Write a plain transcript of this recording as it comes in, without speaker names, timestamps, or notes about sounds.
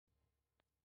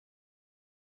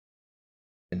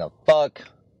In the fuck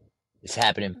is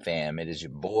happening, fam? It is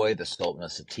your boy, the Sultan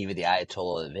of Sativa, the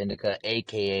Ayatollah of Indica,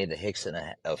 aka the Hickson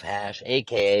of Hash,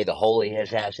 aka the Holy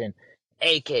Hashin,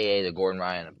 aka the Gordon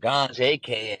Ryan of Ganj,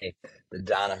 aka the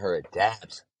Donaher of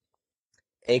Dabs,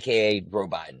 aka Joe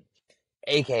Biden,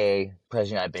 aka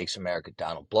President of the United States of America,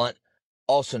 Donald Blunt,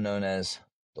 also known as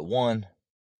the one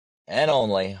and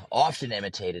only, often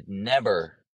imitated,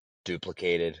 never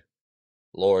duplicated,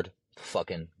 Lord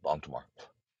fucking Baltimore.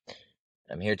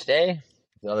 I'm here today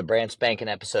with another brand spanking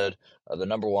episode of the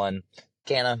number one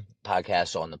Canna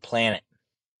podcast on the planet.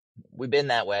 We've been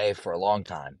that way for a long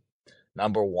time.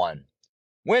 Number one.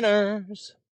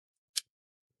 Winners!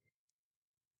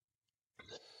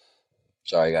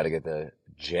 Sorry, I gotta get the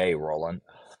J rolling.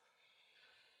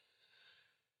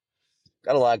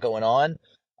 Got a lot going on.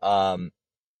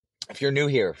 If you're new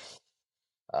here,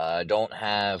 don't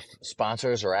have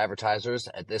sponsors or advertisers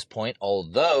at this point,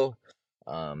 although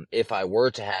if I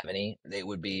were to have any, they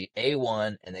would be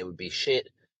A1 and they would be shit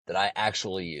that I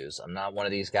actually use. I'm not one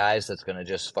of these guys that's going to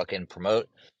just fucking promote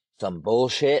some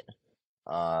bullshit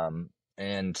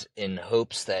and in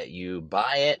hopes that you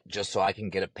buy it just so I can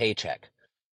get a paycheck.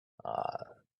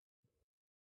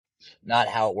 Not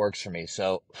how it works for me.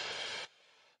 So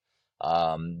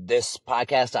this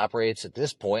podcast operates at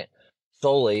this point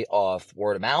solely off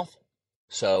word of mouth.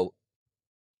 So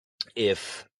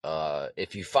if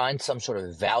you find some sort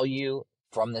of value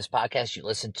from this podcast, you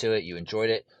listen to it, you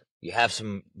enjoyed it, you have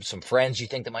some friends you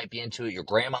think that might be into it, your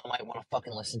grandma might want to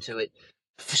fucking listen to it,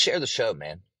 share the show,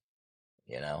 man.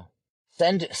 You know,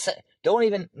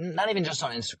 not even just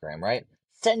on Instagram, right?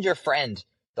 Send your friend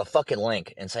the fucking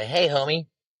link and say, hey, homie,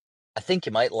 I think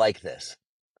you might like this.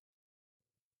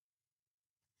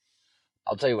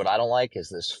 I'll tell you what I don't like is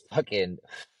this fucking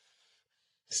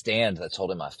stand that's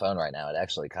holding my phone right now. It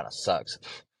actually kind of sucks.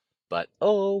 But,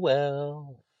 oh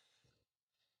well.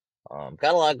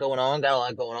 Got a lot going on.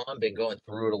 Been going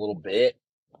through it a little bit.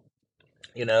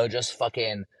 You know, just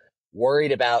fucking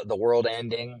worried about the world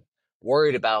ending.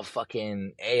 Worried about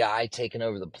fucking AI taking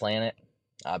over the planet.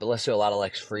 I've been listening to a lot of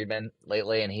Lex Friedman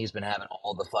lately, and he's been having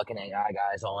all the fucking AI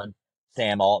guys on.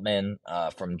 Sam Altman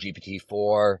from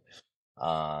GPT-4,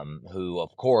 who,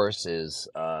 of course, is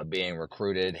being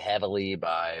recruited heavily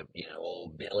by,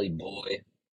 old Billy Boy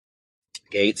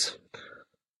Gates.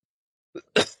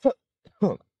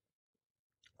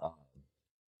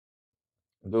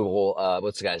 Google,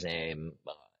 what's the guy's name?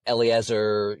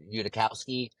 Eliezer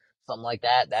Yudikowsky, something like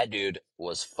that. That dude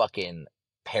was fucking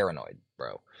paranoid,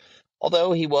 bro.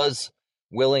 Although he was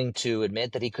willing to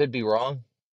admit that he could be wrong.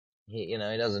 He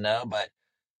doesn't know, but,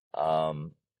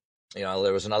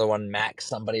 there was another one, Max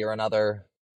somebody or another,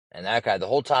 and that guy the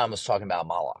whole time was talking about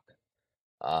Moloch.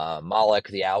 Moloch,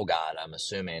 the owl god, I'm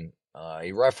assuming.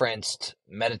 He referenced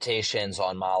meditations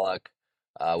on Moloch,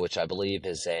 which I believe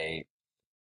is a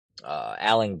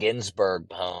Allen Ginsberg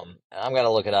poem, and I'm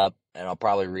gonna look it up, and I'll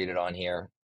probably read it on here.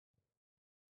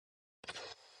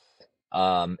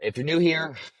 If you're new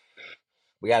here,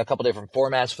 we got a couple different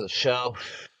formats for the show,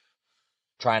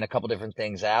 trying a couple different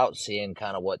things out, seeing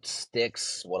kind of what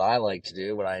sticks, what I like to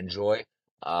do, what I enjoy.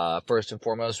 First and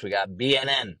foremost, we got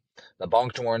BNN, the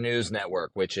Baltimore News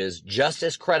Network, which is just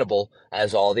as credible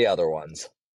as all the other ones.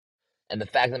 And the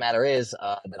fact of the matter is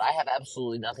that I have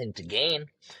absolutely nothing to gain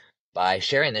by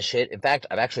sharing this shit. In fact,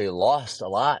 I've actually lost a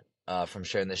lot from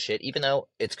sharing this shit, even though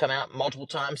it's come out multiple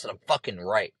times and I'm fucking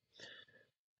right.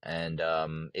 And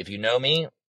if you know me,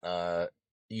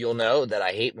 you'll know that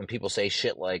I hate when people say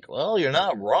shit like, well, you're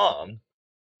not wrong,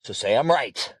 so say I'm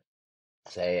right.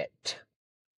 Say it.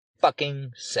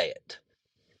 Fucking say it.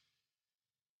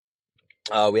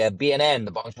 We have BNN,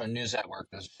 the Baltimore News Network,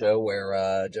 this show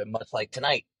where, much like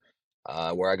tonight,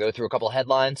 where I go through a couple of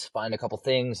headlines, find a couple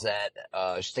things that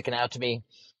are sticking out to me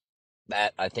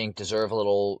that I think deserve a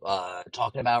little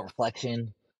talking about,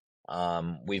 reflection.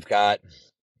 We've got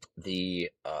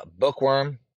the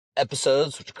bookworm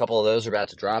episodes, which a couple of those are about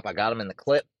to drop. I got them in the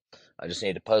clip. I just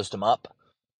need to post them up.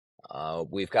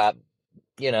 We've got,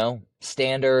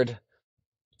 standard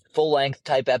full-length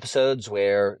type episodes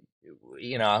where,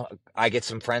 I get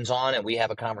some friends on and we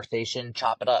have a conversation,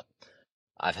 chop it up.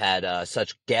 I've had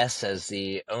such guests as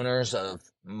the owners of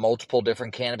multiple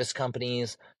different cannabis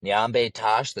companies, Nyambe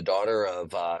Tosh, the daughter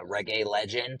of reggae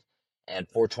legend and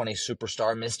 420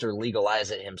 superstar Mr.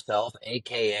 Legalize It himself,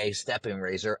 a.k.a. Stepping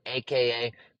Razor,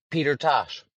 a.k.a. Peter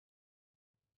Tosh.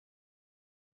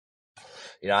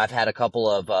 I've had a couple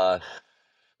of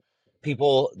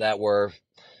people that were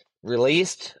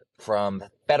released from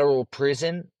federal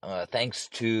prison thanks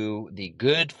to the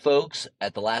good folks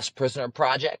at the Last Prisoner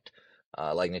Project,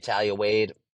 like Natalia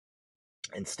Wade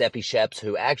and Steffi Sheps,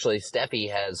 who actually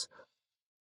Steffi has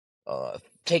uh,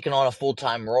 taken on a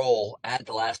full-time role at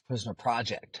the Last Prisoner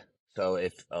Project. So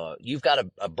if you've got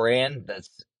a brand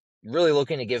that's really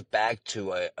looking to give back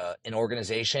to an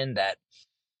organization that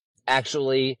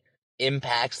actually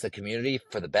impacts the community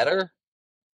for the better,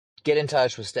 get in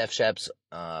touch with Steph Sheps.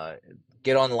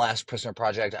 Get on the Last Prisoner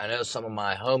Project. I know some of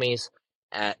my homies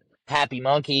at Happy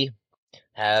Monkey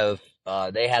have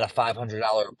they had a $500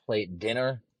 plate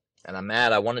dinner, and I'm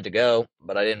mad. I wanted to go,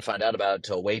 but I didn't find out about it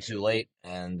till way too late,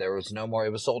 and there was no more.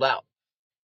 It was sold out.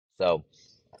 So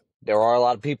there are a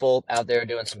lot of people out there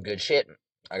doing some good shit.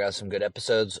 I got some good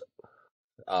episodes.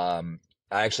 I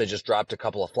actually just dropped a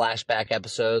couple of flashback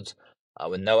episodes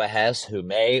with Noah Hess, who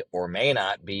may or may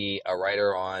not be a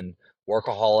writer on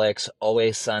Workaholics,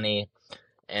 Always Sunny,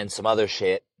 and some other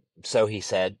shit. So he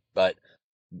said. But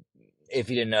if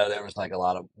you didn't know, there was like a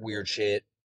lot of weird shit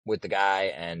with the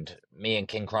guy, and me and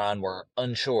King Kron were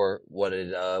unsure what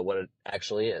it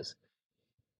actually is.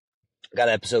 Got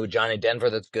an episode with Johnny Denver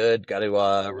that's good. Got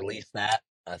to release that.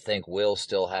 I think Will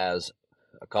still has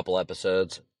a couple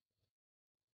episodes.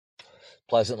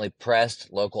 Pleasantly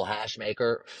Pressed, local hash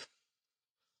maker.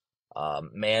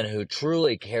 Man who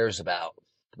truly cares about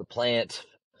the plant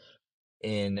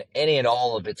in any and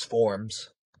all of its forms,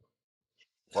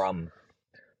 from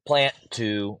plant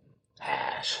to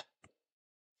hash.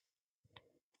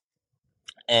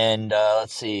 And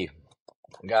let's see,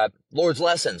 we got Lord's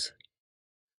Lessons,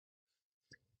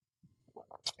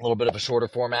 a little bit of a shorter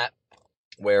format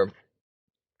where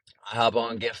I hop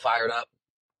on, get fired up,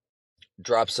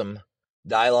 drop some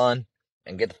Dylon,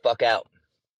 and get the fuck out.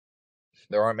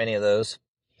 There aren't many of those,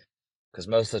 because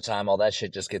most of the time all that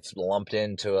shit just gets lumped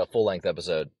into a full-length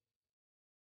episode.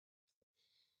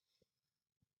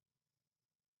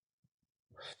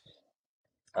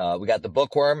 We got the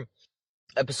Bookworm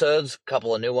episodes, a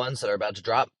couple of new ones that are about to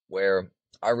drop, where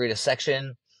I read a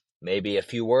section, maybe a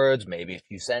few words, maybe a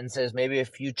few sentences, maybe a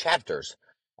few chapters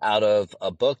out of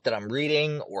a book that I'm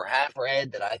reading or have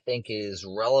read that I think is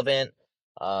relevant,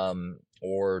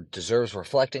 or deserves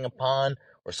reflecting upon,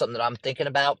 or something that I'm thinking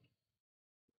about.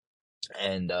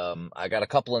 And I got a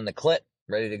couple in the clip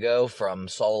ready to go from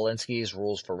Saul Alinsky's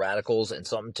Rules for Radicals, and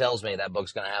something tells me that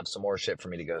book's going to have some more shit for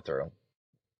me to go through.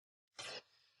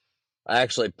 I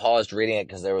actually paused reading it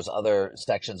because there was other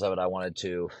sections of it I wanted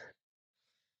to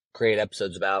create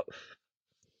episodes about,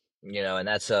 and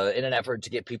that's in an effort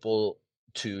to get people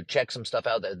to check some stuff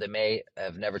out that they may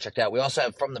have never checked out. We also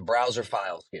have From the Browser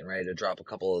Files, getting ready to drop a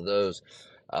couple of those,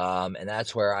 and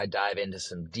that's where I dive into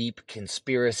some deep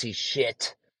conspiracy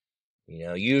shit.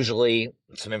 Usually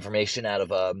some information out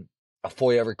of a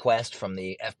FOIA request from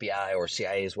the FBI or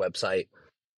CIA's website.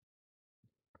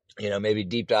 Maybe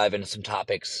deep dive into some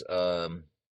topics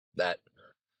that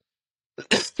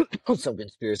some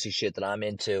conspiracy shit that I'm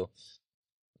into.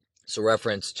 So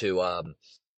reference to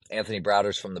Anthony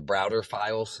Browder's From the Browder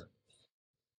Files,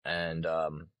 and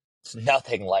it's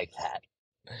nothing like that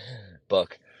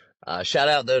book. Shout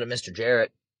out though to Mr.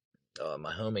 Jarrett,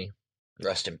 my homie.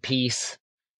 Rest in peace.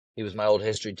 He was my old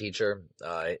history teacher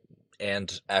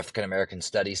and African American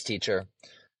studies teacher.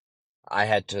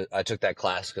 I took that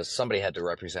class because somebody had to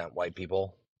represent white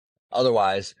people.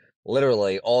 Otherwise,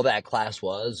 literally all that class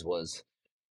was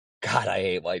God, I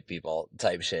hate white people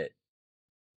type shit.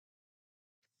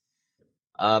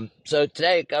 So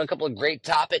today got a couple of great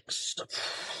topics.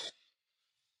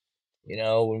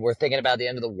 When we're thinking about the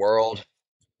end of the world,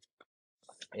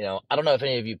 I don't know if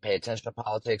any of you pay attention to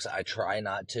politics. I try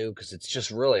not to, because it's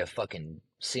just really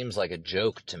seems like a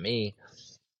joke to me.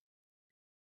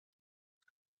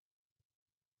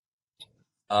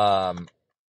 But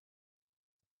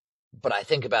I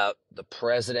think about the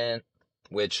president,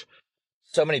 which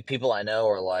so many people I know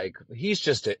are like, he's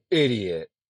just an idiot.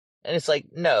 And it's like,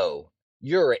 no,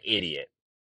 you're an idiot.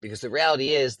 Because the reality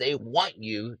is they want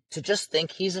you to just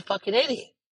think he's a fucking idiot.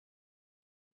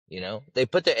 They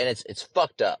put and it's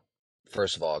fucked up,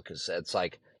 first of all, because it's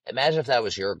like, imagine if that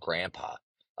was your grandpa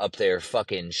up there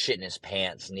fucking shitting his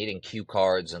pants, needing cue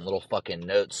cards and little fucking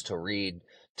notes to read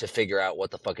to figure out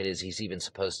what the fuck it is he's even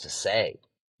supposed to say.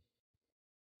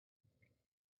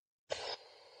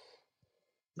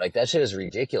 Like, that shit is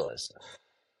ridiculous.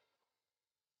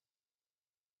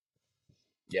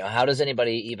 How does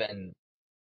anybody even,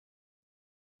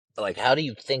 like, how do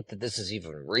you think that this is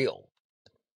even real?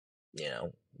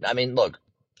 I mean, look,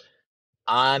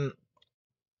 I'm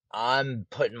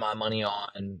putting my money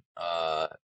on, while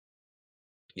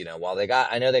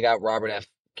I know they got Robert F.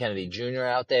 Kennedy Jr.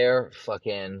 out there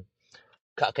fucking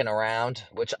cucking around,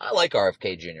 which I like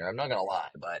RFK Jr., I'm not gonna lie,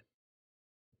 but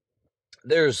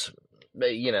there's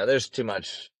too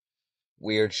much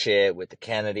weird shit with the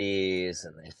Kennedys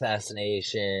and the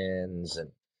assassinations, and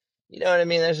you know what I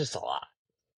mean? There's just a lot.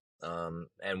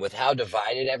 And with how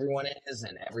divided everyone is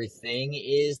and everything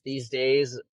is these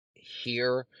days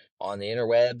here on the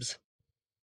interwebs,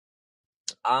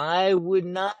 I would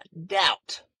not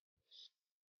doubt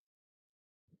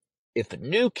if a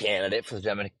new candidate for the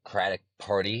Democratic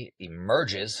Party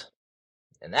emerges,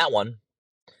 and that one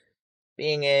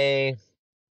being a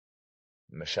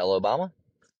Michelle Obama,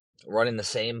 running the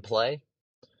same play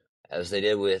as they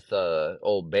did with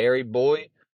old Barry Boy,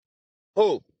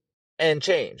 hope and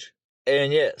change.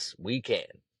 And yes, we can.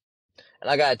 And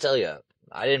I gotta tell you,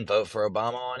 I didn't vote for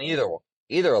Obama on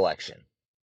either election.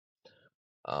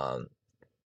 Um,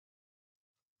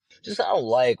 just I don't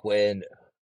like when it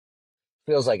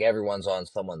feels like everyone's on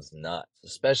someone's nuts,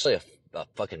 especially a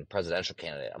fucking presidential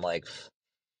candidate. I'm like,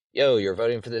 yo, you're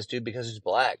voting for this dude because he's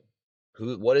black.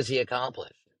 What has he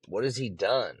accomplished? What has he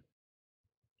done?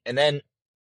 And then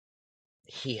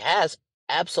he has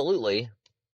absolutely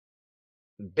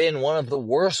been one of the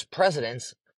worst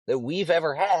presidents that we've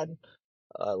ever had,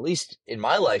 at least in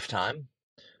my lifetime.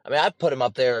 I mean, I put him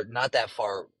up there not that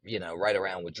far, right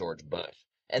around with George Bush.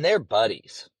 And they're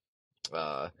buddies.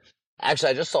 Actually,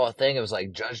 I just saw a thing. It was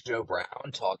like Judge Joe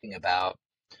Brown talking about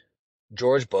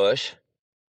George Bush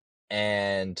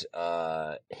and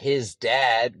his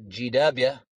dad,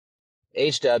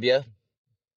 HW,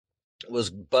 was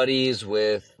buddies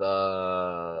with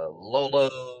Lolo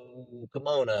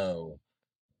Kimono.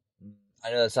 I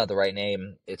know that's not the right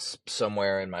name. It's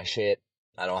somewhere in my shit.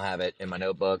 I don't have it in my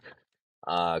notebook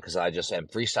because I just am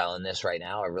freestyling this right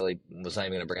now. I really was not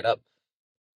even going to bring it up.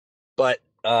 But,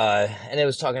 and it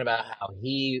was talking about how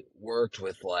he worked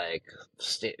with, like,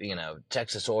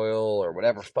 Texas Oil or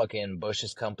whatever fucking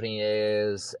Bush's company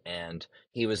is. And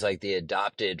he was, like, the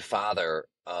adopted father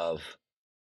of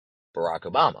Barack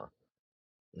Obama.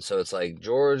 And so it's like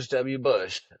George W.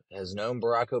 Bush has known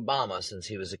Barack Obama since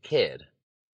he was a kid.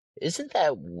 Isn't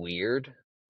that weird?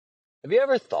 Have you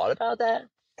ever thought about that?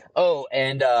 Oh,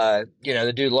 and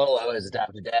the dude Lolo, his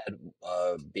adopted dad,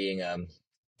 being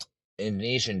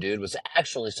Indonesian dude, was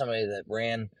actually somebody that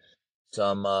ran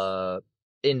some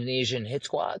Indonesian hit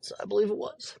squads, I believe it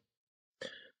was,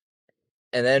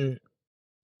 and then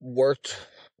worked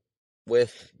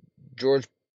with George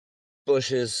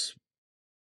Bush's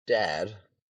dad.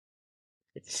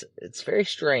 It's very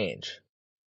strange.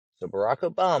 So Barack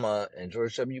Obama and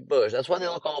George W. Bush, that's why they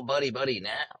look all buddy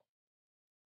now.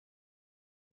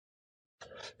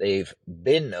 They've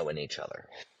been knowing each other.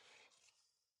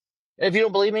 And if you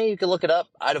don't believe me, you can look it up.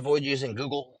 I'd avoid using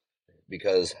Google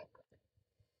because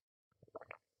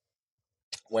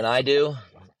when I do,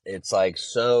 it's like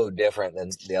so different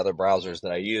than the other browsers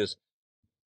that I use.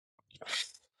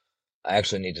 I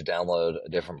actually need to download a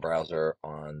different browser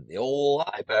on the old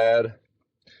iPad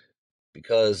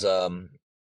because,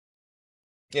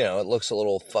 it looks a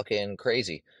little fucking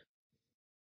crazy.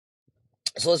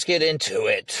 So let's get into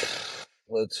it.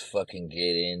 Let's fucking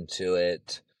get into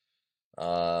it.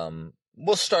 We'll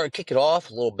kick it off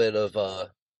a little bit of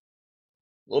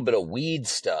weed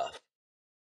stuff,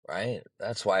 right?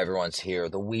 That's why everyone's here.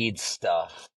 The weed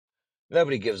stuff.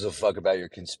 Nobody gives a fuck about your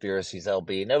conspiracies,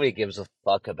 LB. Nobody gives a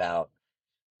fuck about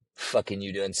fucking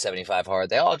you doing 75 hard.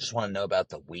 They all just want to know about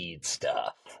the weed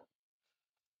stuff.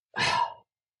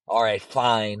 All right,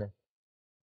 fine.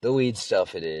 The weed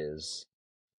stuff it is.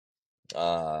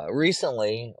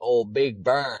 Recently, old Big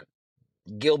Burn,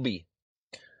 Gilby,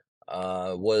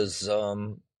 was,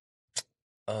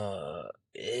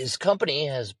 his company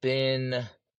has been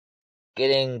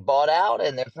getting bought out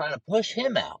and they're trying to push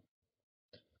him out.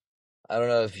 I don't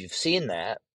know if you've seen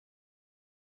that.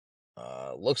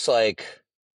 Looks like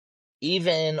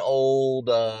even old,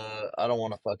 I don't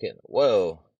want to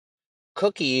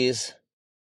Cookies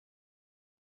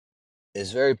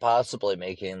is very possibly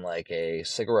making like a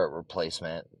cigarette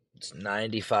replacement. It's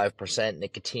 95%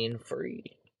 nicotine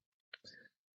free,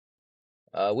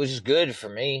 which is good for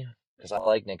me because I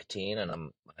like nicotine and I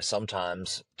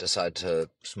sometimes decide to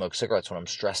smoke cigarettes when I'm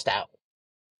stressed out.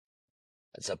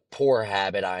 It's a poor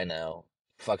habit, I know.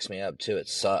 Fucks me up too. It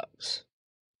sucks.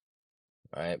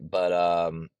 Right?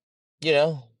 But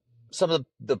some of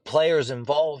the players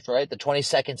involved, right? The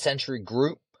 22nd Century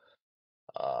Group.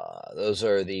 Those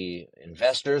are the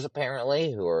investors,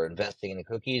 apparently, who are investing in the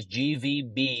cookies.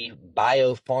 GVB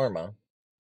Biopharma,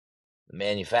 the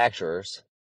manufacturers.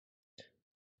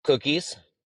 Cookies,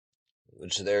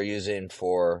 which they're using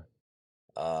for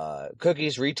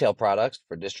cookies, retail products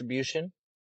for distribution.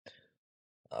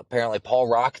 Apparently, Paul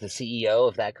Rock, the CEO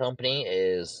of that company,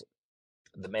 is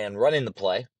the man running the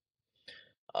play.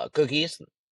 Cookies,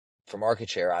 for market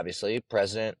share, obviously.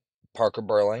 President Parker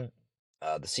Burling,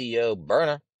 the CEO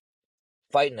Berna,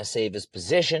 fighting to save his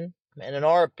position, and in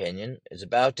our opinion, is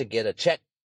about to get a check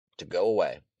to go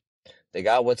away. They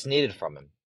got what's needed from him,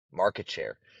 market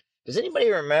share. Does anybody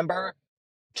remember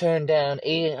turn down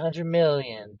 800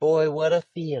 million? Boy, what a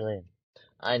feeling.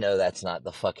 I know that's not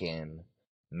the fucking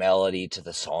melody to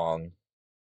the song.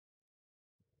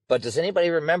 But does anybody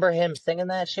remember him singing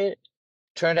that shit?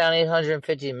 Turn down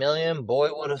 850 million? Boy,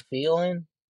 what a feeling.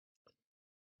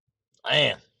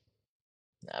 Man,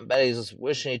 I bet he's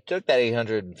wishing he took that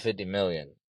 850 million.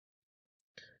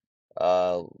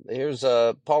 Here's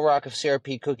Paul Rock of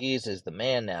CRP Cookies is the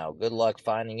man now. Good luck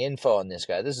finding info on this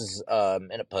guy. This is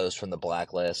in a post from the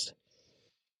Blacklist.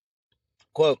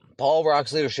 Quote, Paul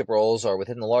Rock's leadership roles are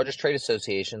within the largest trade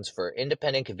associations for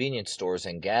independent convenience stores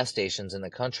and gas stations in the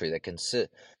country that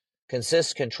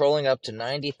consists controlling up to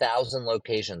 90,000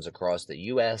 locations across the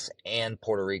U.S. and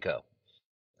Puerto Rico.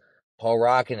 Paul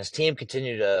Rock and his team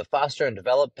continue to foster and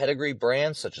develop pedigree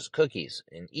brands such as cookies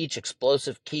in each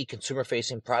explosive key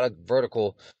consumer-facing product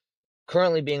vertical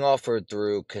currently being offered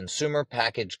through consumer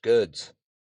packaged goods,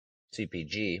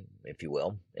 CPG, if you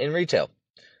will, in retail.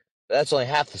 But that's only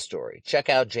half the story. Check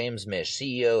out James Mish,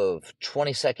 CEO of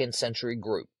 22nd Century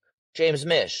Group. James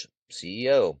Mish,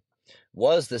 CEO,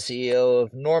 was the CEO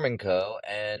of Norman Co.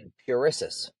 and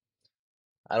Purisis.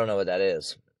 I don't know what that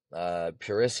is.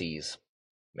 Purises,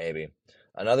 maybe.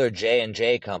 Another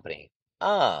J&J company.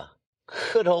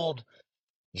 Good old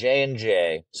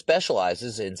J&J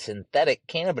specializes in synthetic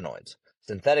cannabinoids.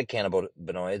 Synthetic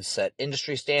cannabinoids set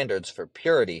industry standards for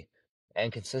purity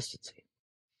and consistency.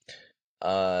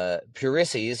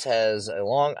 Purises has a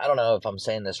long, I don't know if I'm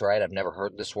saying this right, I've never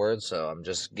heard this word, so I'm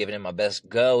just giving it my best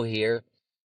go here.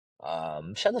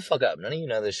 Shut the fuck up, none of you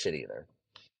know this shit either.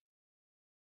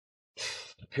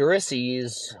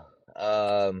 Purises,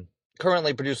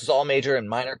 currently produces all major and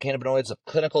minor cannabinoids of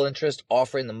clinical interest,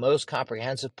 offering the most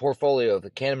comprehensive portfolio of the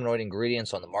cannabinoid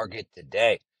ingredients on the market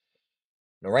today.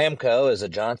 Noramco is a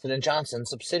Johnson & Johnson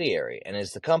subsidiary and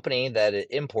is the company that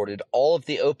imported all of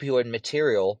the opioid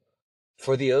material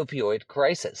for the opioid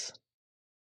crisis.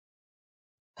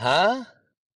 Huh?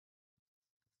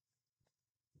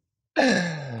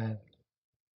 I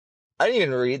didn't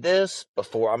even read this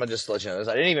before. I'm going to just let you know this.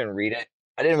 I didn't even read it.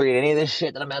 I didn't read any of this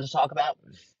shit that I'm about to talk about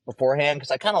beforehand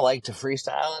because I kind of like to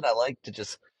freestyle it. I like to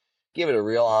just give it a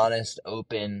real honest,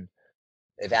 open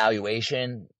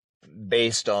evaluation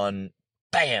based on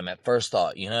bam at first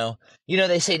thought, you know? You know,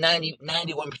 they say 91% of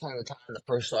the time the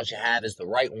first thought you have is the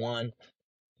right one.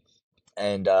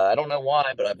 And I don't know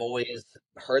why, but I've always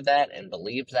heard that and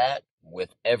believed that with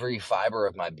every fiber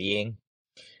of my being.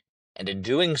 And in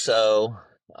doing so,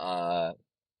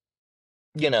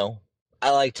 you know,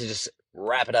 I like to just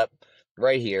wrap it up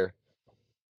right here.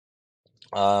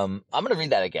 I'm gonna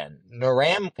read that again.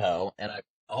 Noramco, and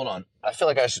hold on. I feel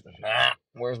like I should.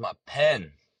 Where's my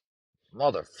pen?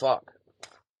 Motherfuck.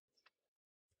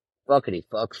 Fuckity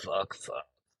fuck.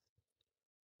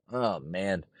 Oh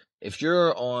man. If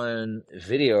you're on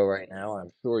video right now,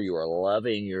 I'm sure you are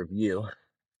loving your view.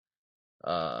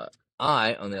 I,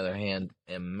 on the other hand,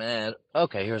 am mad.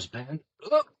 Okay, here's a pen.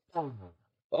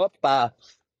 I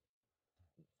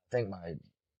think my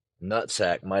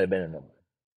nutsack might have been in the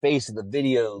face of the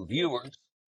video viewers,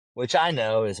 which I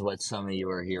know is what some of you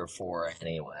are here for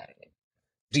anyway.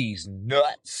 These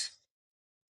nuts.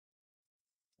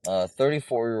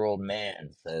 34-year-old man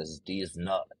says, these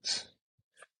nuts.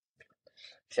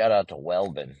 Shout out to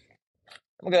Welvin.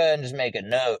 I'm gonna go ahead and just make a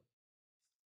note.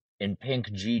 In pink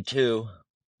G2,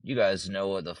 you guys know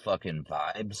what the fucking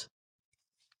vibes.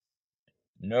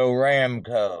 No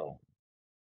Ramco.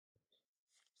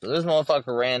 So this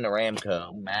motherfucker ran to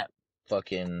Ramco, Matt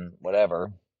fucking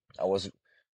whatever. Hold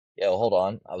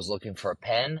on. I was looking for a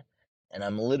pen, and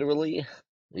I'm literally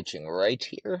reaching right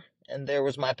here, and there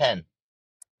was my pen.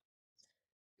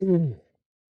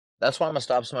 That's why I'm gonna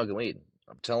stop smoking weed.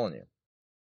 I'm telling you.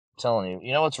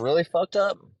 You know what's really fucked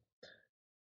up?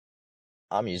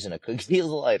 I'm using a cookie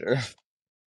lighter.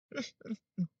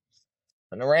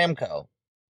 And a Ramco.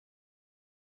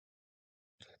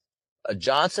 A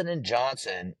Johnson &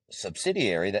 Johnson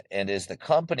subsidiary and is the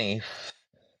company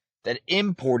that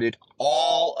imported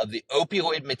all of the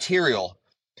opioid material,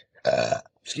 for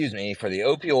the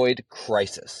opioid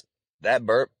crisis. That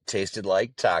burp tasted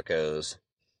like tacos.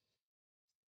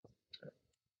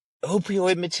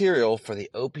 Opioid material for the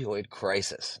opioid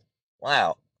crisis.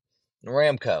 Wow.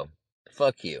 Noramco,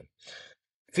 fuck you.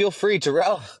 Feel free to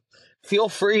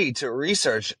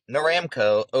research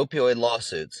Noramco opioid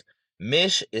lawsuits.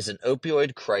 Mish is an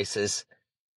opioid crisis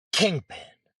kingpin.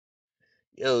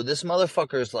 yo, this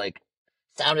motherfucker's like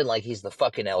sounded like he's the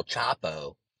fucking El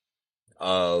Chapo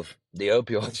of the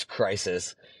opioid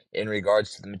crisis in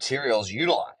regards to the materials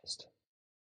utilized.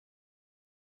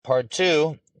 Part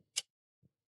 2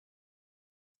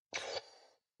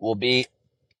 will be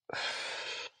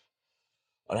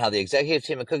on how the executive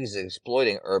team of Cookies is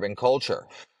exploiting urban culture.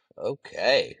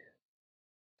 Okay.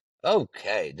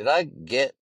 Did I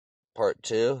get part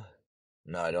 2?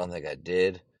 No, I don't think I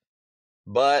did.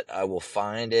 But I will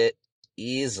find it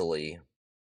easily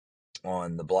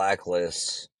on the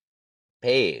Blacklist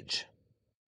page.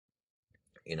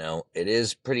 You know, it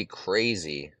is pretty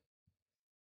crazy.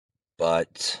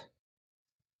 But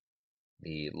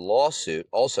the lawsuit,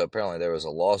 also apparently there was a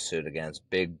lawsuit against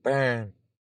Big Burn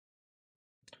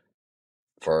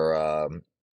for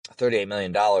 $38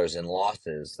 million in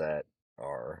losses that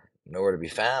are nowhere to be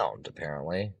found,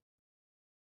 apparently.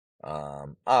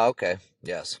 Okay.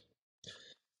 Yes.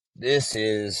 This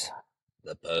is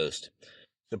the Post.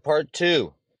 So part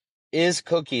 2 is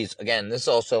Cookies. Again, this is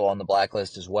also on the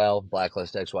Blacklist as well.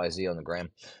 Blacklist XYZ on the gram.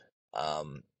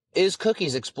 Is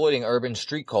Cookies exploiting urban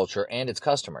street culture and its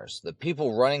customers? The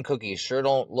people running Cookies sure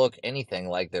don't look anything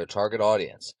like their target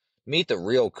audience. Meet the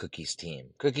real Cookies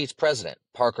team. Cookies president,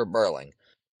 Parker Burling.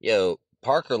 Yo,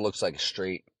 Parker looks like a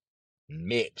straight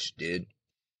Mitch, dude.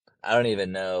 I don't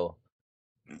even know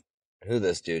who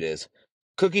this dude is.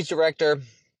 Cookies director,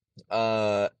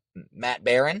 Matt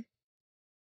Barron.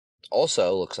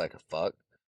 Also looks like a fuck.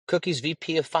 Cookies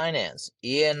VP of Finance,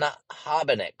 Ian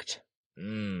Hobenicht.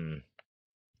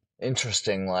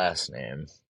 Interesting last name.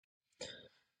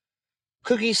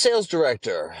 Cookie Sales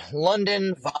Director,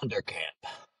 London Vonderkamp.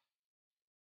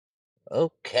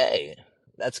 Okay.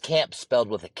 That's camp spelled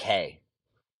with a K.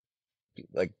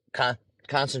 Like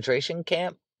concentration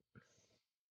camp?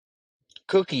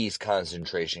 Cookies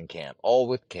concentration camp, all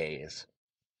with Ks.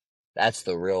 That's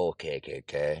the real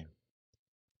KKK.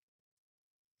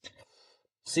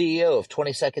 CEO of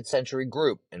 22nd Century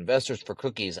Group, investors for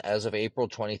Cookies as of April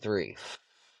 23.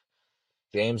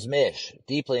 James Mish,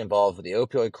 deeply involved with the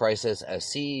opioid crisis as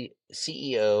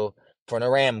CEO for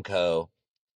Aramco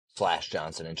 /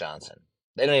 Johnson & Johnson.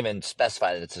 They don't even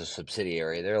specify that it's a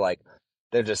subsidiary.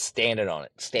 They're just standing on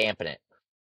it, stamping it.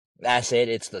 That's it,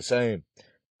 it's the same.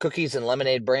 Cookies and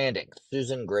Lemonade branding,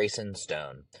 Susan Grayson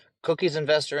Stone. Cookies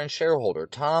investor and shareholder,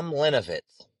 Tom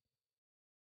Linovitz.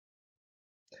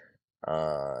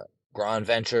 Grand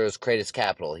Ventures, Kratos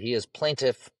Capital. He is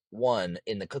plaintiff one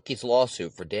in the Cookies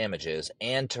lawsuit for damages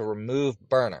and to remove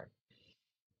burner.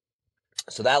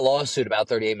 So that lawsuit about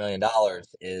 $38 million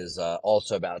is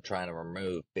also about trying to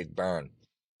remove Big Burn.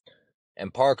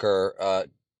 And Parker,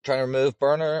 trying to remove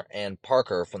Burner and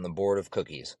Parker from the board of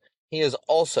Cookies. He is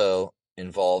also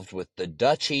involved with the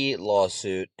Dutchy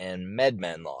lawsuit and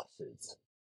MedMen lawsuits.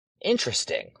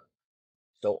 Interesting.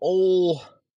 So old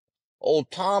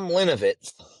Tom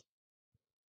Linovitz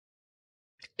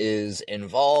is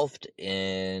involved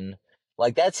in,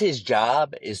 like, that's his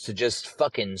job, is to just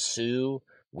fucking sue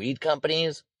weed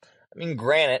companies. I mean,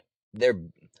 granted, they're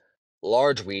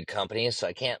large weed companies, so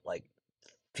I can't, like,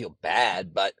 feel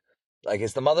bad, but, like,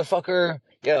 is the motherfucker,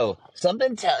 yo,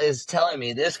 something is telling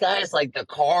me this guy is like the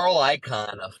Carl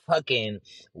Icahn of fucking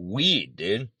weed,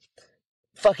 dude.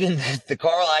 Fucking the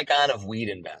Carl Icahn of weed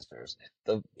investors.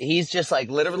 He's just, like,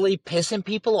 literally pissing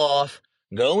people off,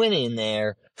 going in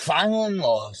there, filing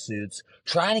lawsuits,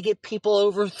 trying to get people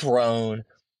overthrown.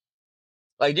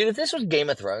 Like, dude, if this was Game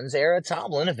of Thrones era,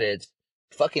 Tom Linovitz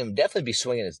fucking definitely be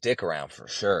swinging his dick around for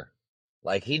sure.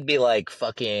 Like, he'd be like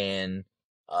fucking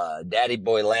Daddy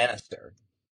Boy Lannister.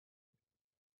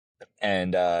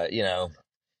 And, you know,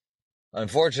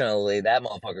 unfortunately, that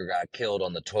motherfucker got killed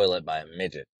on the toilet by a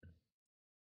midget.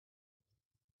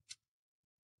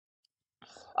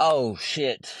 Oh,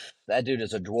 shit. That dude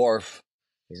is a dwarf.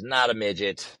 He's not a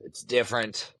midget. It's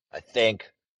different, I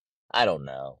think. I don't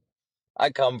know.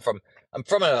 I'm from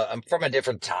a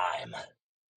different time.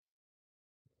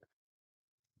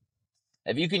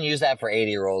 If you can use that for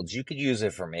 80-year-olds, you could use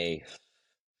it for me.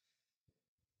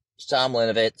 Tom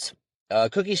Linovitz.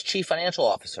 Cookie's chief financial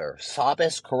officer,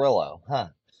 Sabis Carrillo.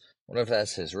 Wonder if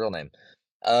that's his real name.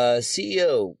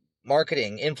 CEO,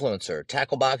 marketing influencer,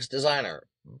 Tacklebox designer,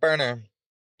 Burner,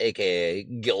 aka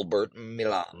Gilbert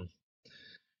Milan.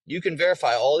 You can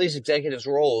verify all these executives'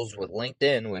 roles with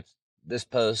LinkedIn. With this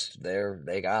post,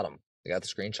 they got them. They got the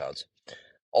screenshots.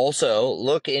 Also,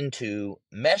 look into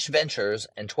Mesh Ventures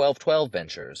and 1212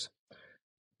 Ventures,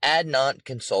 Adnont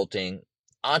Consulting,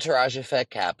 Entourage Effect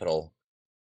Capital.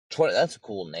 That's a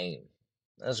cool name.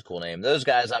 That's a cool name. Those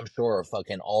guys, I'm sure, are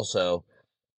fucking also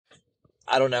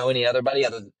I don't know anybody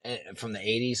other from the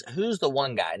 80s. Who's the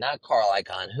one guy? Not Carl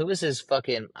Icahn. Who is his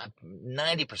fucking? I'm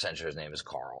 90% sure his name is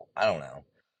Carl. I don't know.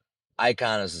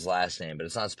 Icahn is his last name, but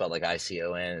it's not spelled like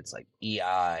Icon. It's like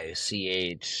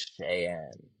Eichan,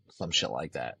 some shit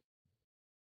like that.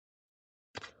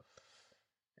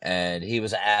 And he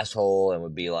was an asshole and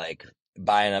would be like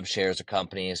buying up shares of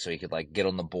companies so he could like get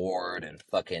on the board and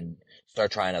fucking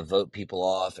start trying to vote people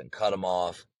off and cut them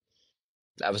off.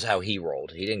 That was how he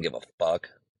rolled. He didn't give a fuck.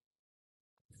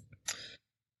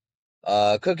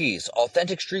 Cookies,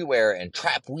 authentic streetwear, and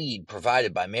trap weed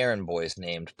provided by Marin boys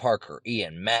named Parker,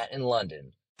 Ian, Matt in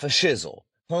London. Fashizzle.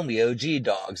 Homie OG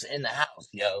dogs in the house,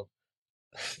 yo.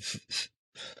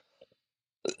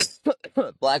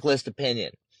 Blacklist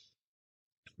opinion.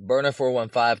 Burner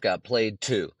 415 got played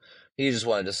too. He just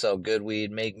wanted to sell good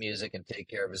weed, make music, and take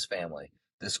care of his family.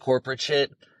 This corporate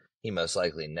shit, he most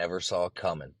likely never saw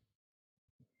coming.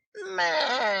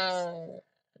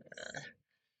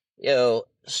 Yo,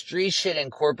 street shit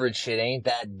and corporate shit ain't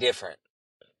that different.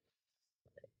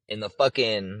 In the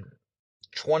fucking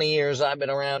 20 years I've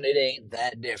been around, it ain't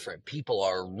that different. People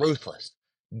are ruthless.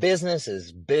 Business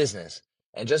is business.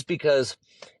 And just because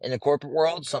in the corporate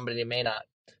world, somebody may not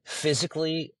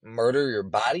physically murder your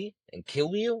body and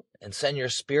kill you and send your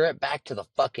spirit back to the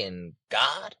fucking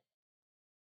God,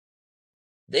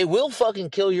 they will fucking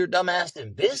kill your dumb ass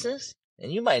in business,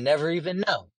 and you might never even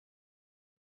know.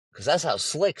 Because that's how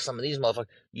slick some of these motherfuckers.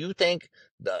 You think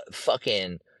the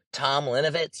fucking Tom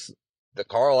Linovitz, the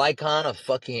Carl Icahn of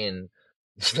fucking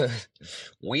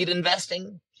weed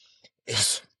investing,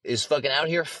 is fucking out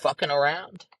here fucking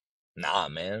around? Nah,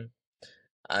 man.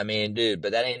 I mean, dude,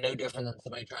 but that ain't no different than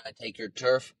somebody trying to take your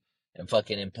turf and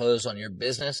fucking impose on your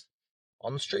business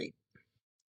on the street.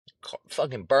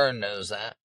 Fucking Byrne knows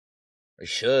that. Or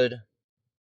should.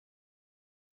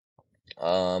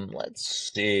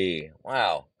 Let's see.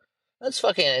 Wow. That's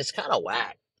fucking, it's kind of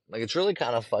whack. Like, it's really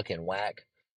kind of fucking whack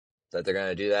that they're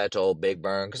gonna do that to old Big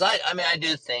Byrne. Because I mean, I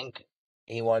do think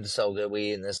he wanted to sell good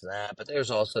weed and this and that, but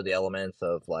there's also the elements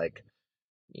of, like,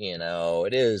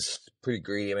 it is pretty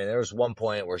greedy. I mean, there was one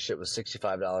point where shit was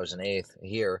 $65 an eighth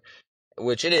here,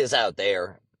 which it is out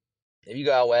there. If you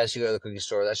go out west, you go to the cookie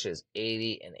store, that shit is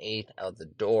 80 an eighth out the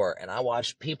door. And I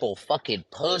watched people fucking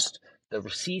post the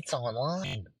receipts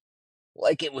online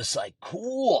like it was like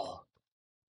cool.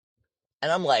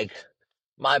 And I'm like,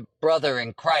 my brother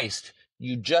in Christ,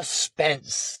 you just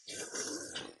spent,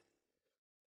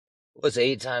 what's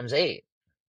 8 times 8?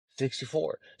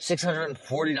 64.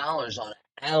 $640 on an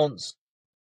ounce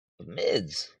of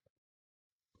mids.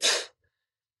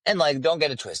 And like, don't get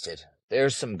it twisted.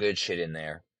 There's some good shit in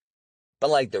there.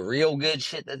 But like the real good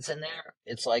shit that's in there,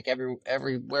 it's like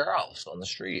everywhere else on the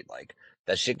street. Like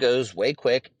that shit goes way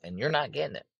quick and you're not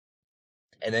getting it.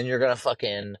 And then you're gonna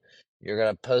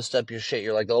post up your shit.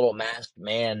 You're like the little masked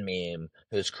man meme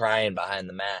who's crying behind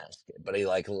the mask. But he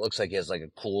like looks like he has like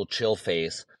a cool chill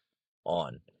face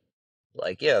on.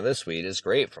 Like, yeah, this weed is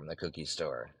great from the cookie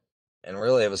store. And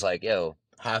really it was like, yo,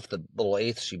 half the little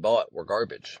eighths she bought were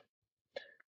garbage.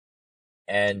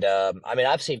 And I mean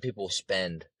I've seen people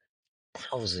spend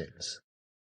thousands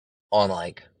on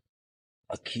like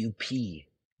a QP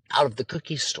out of the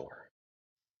cookie store.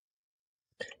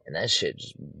 And that shit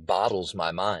just bottles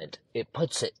my mind. It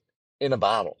puts it in a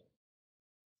bottle.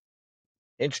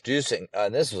 Introducing,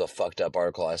 this was a fucked up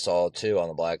article I saw too on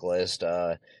the blacklist.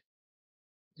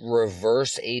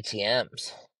 Reverse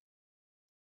ATMs.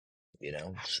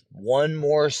 One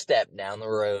more step down the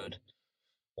road.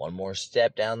 One more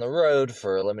step down the road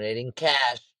for eliminating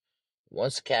cash.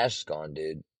 Once the cash is gone,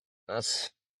 dude,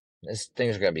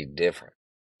 things are gonna be different.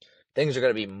 Things are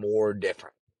gonna be more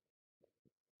different.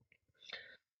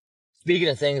 Speaking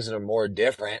of things that are more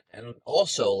different and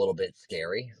also a little bit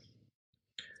scary,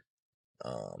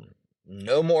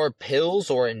 no more pills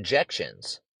or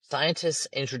injections. Scientists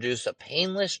introduce a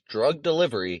painless drug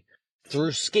delivery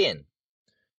through skin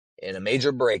in a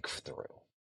major breakthrough.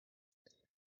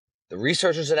 The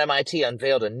researchers at MIT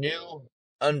unveiled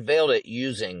it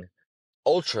using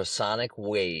ultrasonic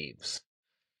waves.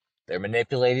 They're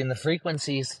manipulating the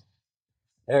frequencies.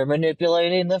 They're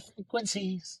manipulating the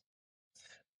frequencies.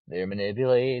 They're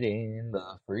manipulating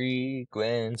the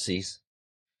frequencies.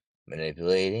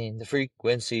 Manipulating the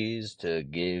frequencies to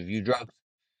give you drugs.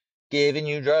 Giving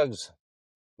you drugs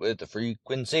with the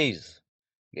frequencies.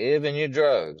 Giving you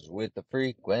drugs with the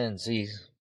frequencies.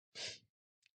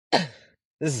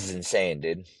 This is insane,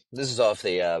 dude. This is off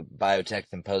the Biotech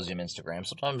Symposium Instagram.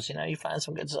 Sometimes, you find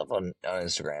some good stuff on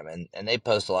Instagram, and they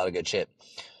post a lot of good shit.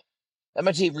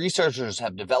 MIT researchers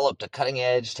have developed a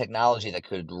cutting-edge technology that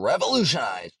could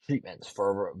revolutionize treatments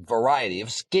for a variety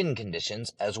of skin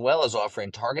conditions, as well as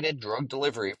offering targeted drug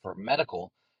delivery for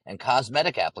medical and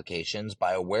cosmetic applications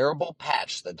by a wearable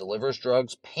patch that delivers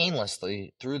drugs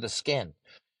painlessly through the skin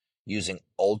using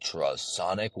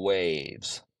ultrasonic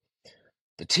waves.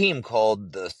 The team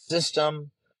called the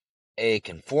system a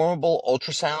conformable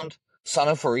ultrasound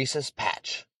sonophoresis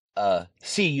patch,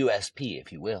 CUSP,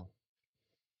 if you will.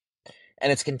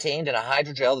 And it's contained in a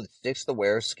hydrogel that sticks to the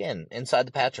wearer's skin. Inside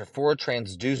the patch are 4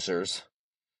 transducers.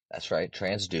 That's right,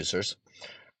 transducers.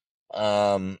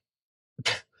 Um,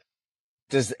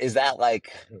 is that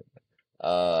like,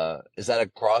 is that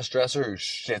a cross-dresser who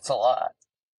shits a lot?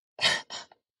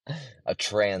 A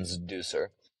transducer.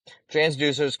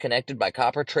 Transducers connected by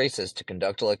copper traces to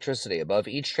conduct electricity. Above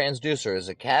each transducer is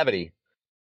a cavity.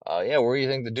 Yeah, where do you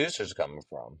think the deucer's coming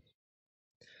from?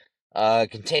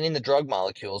 Containing the drug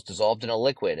molecules dissolved in a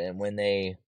liquid, and when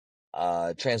they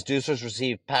transducers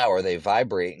receive power, they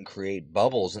vibrate and create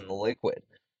bubbles in the liquid.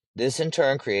 This in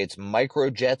turn creates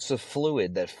microjets of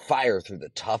fluid that fire through the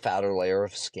tough outer layer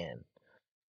of skin.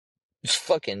 It's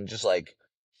fucking just like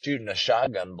shooting a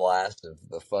shotgun blast of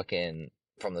the fucking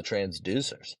from the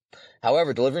transducers.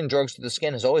 However, delivering drugs to the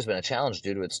skin has always been a challenge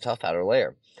due to its tough outer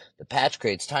layer. The patch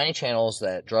creates tiny channels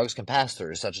that drugs can pass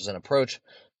through, such as an approach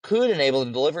could enable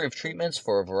the delivery of treatments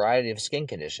for a variety of skin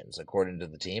conditions, according to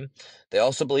the team. They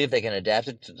also believe they can adapt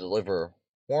it to deliver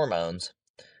hormones,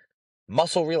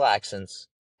 muscle relaxants,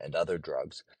 and other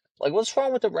drugs. Like, what's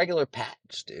wrong with the regular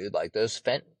patch, dude? Like those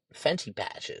Fenty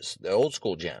patches, the old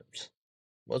school gems.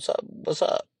 What's up? What's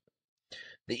up?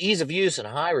 The ease of use and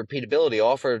high repeatability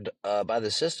offered by the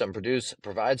system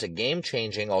provides a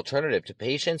game-changing alternative to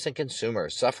patients and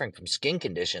consumers suffering from skin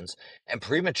conditions and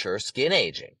premature skin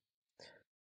aging.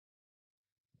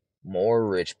 More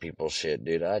rich people shit,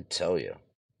 dude, I tell you.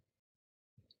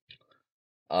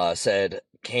 Said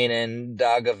Kanan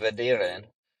Dagavadiran,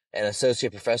 an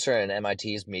associate professor in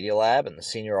MIT's Media Lab and the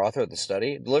senior author of the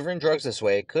study. Delivering drugs this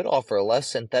way could offer less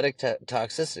synthetic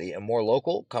toxicity and more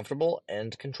local, comfortable,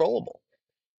 and controllable.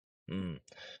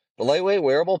 The lightweight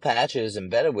wearable patch is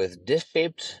embedded with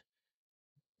disc-shaped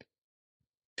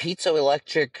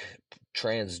piezoelectric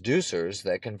transducers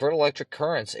that convert electric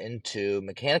currents into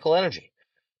mechanical energy.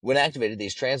 When activated,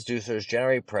 these transducers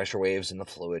generate pressure waves in the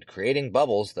fluid, creating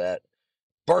bubbles that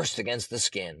burst against the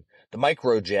skin. The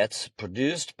microjets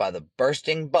produced by the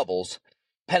bursting bubbles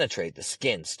penetrate the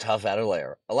skin's tough outer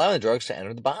layer, allowing the drugs to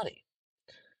enter the body.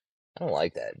 I don't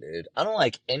like that, dude. I don't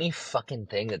like any fucking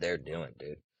thing that they're doing,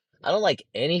 dude. I don't like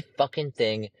any fucking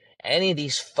thing any of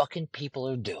these fucking people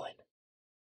are doing.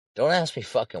 Don't ask me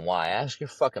fucking why. Ask your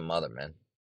fucking mother, man.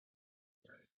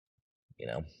 You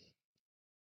know.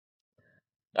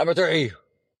 Number 3.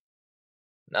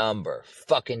 Number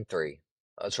fucking 3.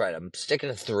 That's right. I'm sticking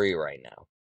to 3 right now.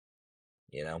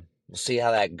 You know. We'll see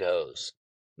how that goes.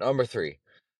 Number 3.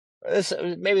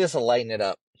 Maybe this will lighten it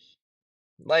up.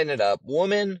 Lighten it up.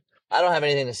 Woman, I don't have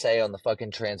anything to say on the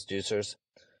fucking transducers.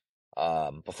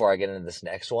 Before I get into this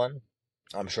next one.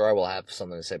 I'm sure I will have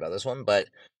something to say about this one, but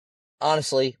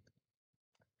honestly,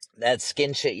 that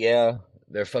skin shit, yeah,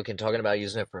 they're fucking talking about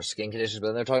using it for skin conditions, but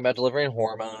then they're talking about delivering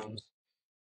hormones,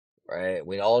 right?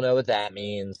 We all know what that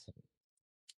means.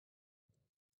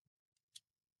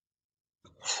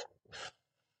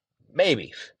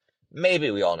 Maybe, maybe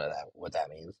we all know what that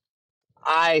means.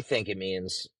 I think it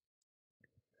means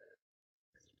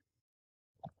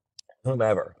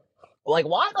whomever. Like,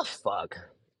 why the fuck?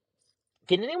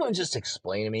 Can anyone just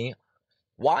explain to me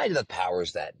why do the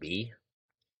powers that be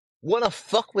want to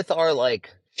fuck with our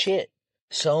like shit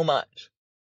so much?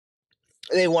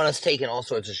 They want us taking all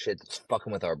sorts of shit that's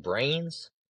fucking with our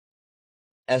brains.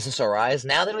 SSRIs.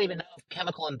 Now they don't even know if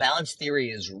chemical imbalance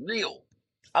theory is real.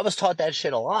 I was taught that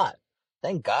shit a lot.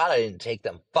 Thank God I didn't take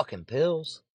them fucking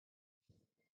pills.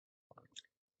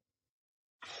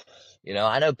 You know,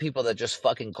 I know people that just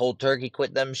fucking cold turkey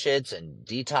quit them shits and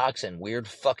detox in weird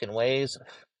fucking ways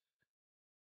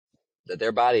that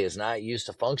their body is not used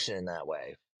to functioning that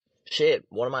way. Shit,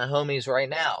 one of my homies right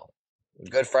now, a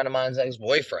good friend of mine's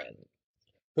ex-boyfriend,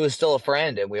 who is still a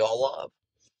friend and we all love.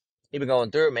 He been going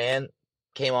through it, man.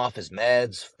 Came off his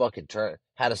meds, fucking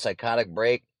had a psychotic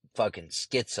break, fucking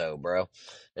schizo, bro.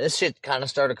 And this shit kind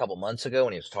of started a couple months ago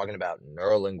when he was talking about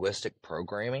neurolinguistic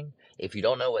programming. If you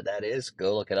don't know what that is,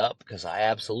 go look it up because I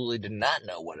absolutely did not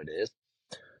know what it is.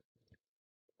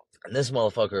 And this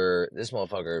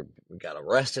motherfucker got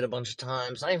arrested a bunch of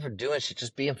times. Not even for doing shit,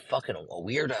 just being fucking a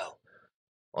weirdo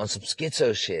on some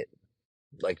schizo shit.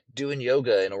 Like doing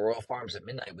yoga in a Royal Farms at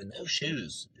midnight with no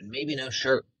shoes and maybe no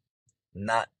shirt.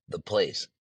 Not the place.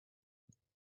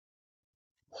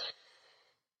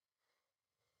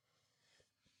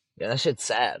 Yeah, that shit's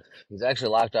sad. He's actually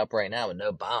locked up right now with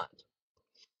no bond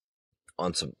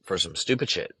for some stupid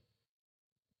shit.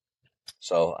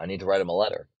 So I need to write him a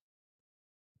letter.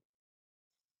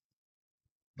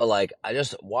 But like,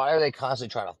 why are they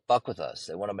constantly trying to fuck with us?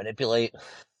 They want to manipulate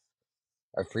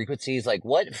our frequencies. Like,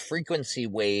 what frequency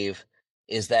wave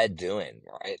is that doing,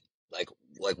 right? Like,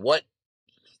 what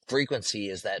frequency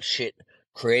is that shit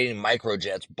creating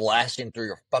microjets blasting through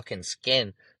your fucking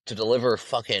skin to deliver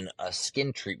fucking a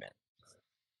skin treatment?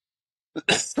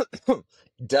 Is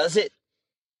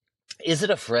it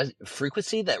a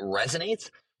frequency that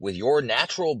resonates with your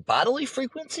natural bodily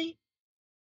frequency?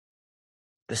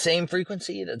 The same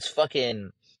frequency that's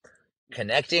fucking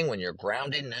connecting when you're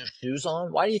grounded, no shoes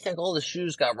on? Why do you think all the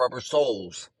shoes got rubber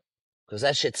soles? Because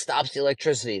that shit stops the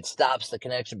electricity. It stops the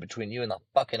connection between you and the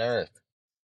fucking earth.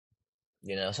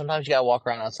 You know, sometimes you gotta walk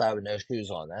around outside with no shoes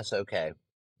on. That's okay.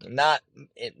 Not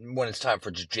when it's time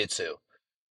for jujitsu.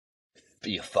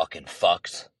 You fucking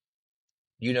fucks.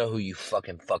 You know who you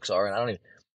fucking fucks are, and I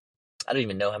don't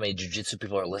even know how many jujitsu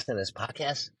people are listening to this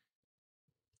podcast.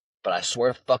 But I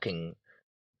swear to fucking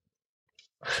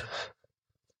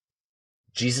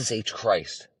Jesus H.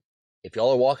 Christ, if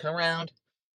y'all are walking around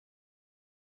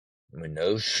with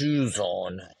no shoes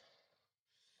on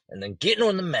and then getting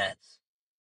on the mats,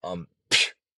 and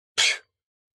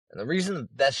the reason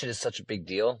that shit is such a big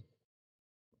deal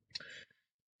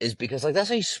is because, like, that's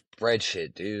how you spread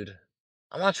shit, dude.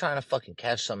 I'm not trying to fucking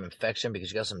catch some infection because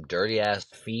you got some dirty ass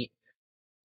feet,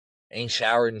 ain't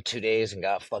showered in 2 days, and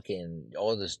got fucking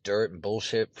all this dirt and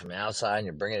bullshit from the outside, and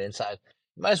you're bringing it inside.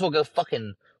 You might as well go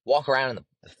fucking walk around in the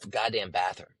goddamn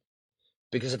bathroom.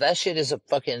 Because if that shit is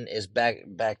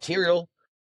bacterial,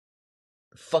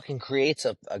 fucking creates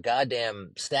a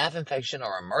goddamn staph infection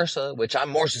or a MRSA, which I'm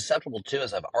more susceptible to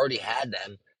as I've already had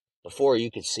them before. You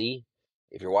could see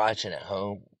if you're watching at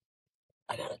home.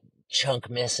 I got a chunk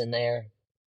missing there.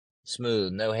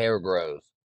 Smooth, no hair grows.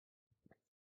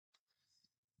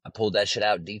 I pulled that shit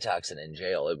out detoxing in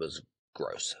jail. It was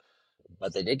gross.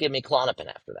 But they did give me Klonopin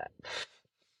after that.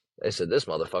 They said this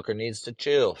motherfucker needs to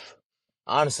chill.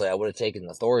 Honestly, I would have taken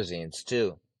the Thorazines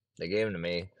too. They gave them to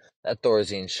me. That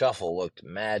Thorazine shuffle looked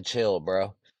mad chill,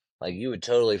 bro. Like, you would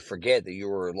totally forget that you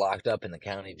were locked up in the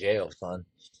county jail, son.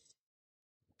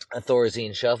 That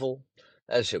Thorazine shuffle,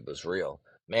 that shit was real.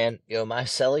 Man, my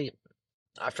celly,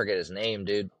 I forget his name,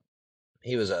 dude.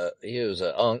 He was a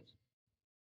unk,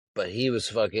 but he was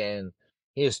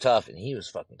tough and he was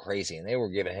fucking crazy, and they were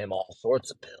giving him all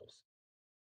sorts of pills.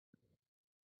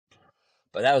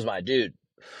 But that was my dude.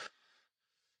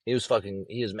 He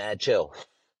was mad chill.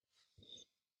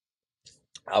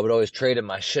 I would always trade him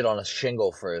my shit on a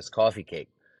shingle for his coffee cake.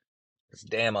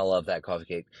 Damn, I love that coffee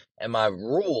cake. And my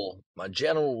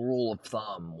general rule of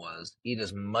thumb was eat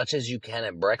as much as you can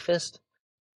at breakfast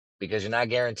because you're not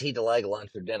guaranteed to like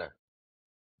lunch or dinner.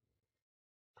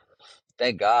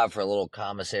 Thank God for a little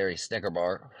commissary Snicker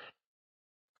bar.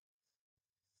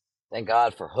 Thank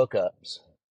God for hookups.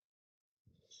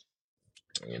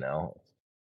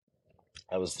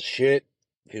 That was the shit.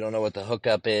 If you don't know what the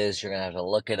hookup is, you're going to have to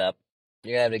look it up.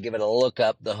 You're going to have to give it a look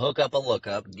up. The hookup a look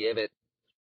up. Give it.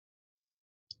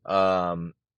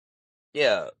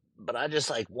 Yeah, but I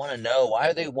just want to know why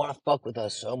do they want to fuck with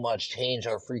us so much, change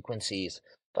our frequencies.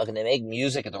 Fucking they make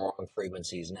music at the wrong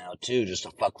frequencies now too, just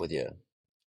to fuck with you.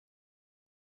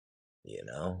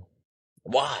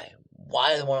 Why?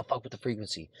 Why do they want to fuck with the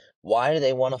frequency? Why do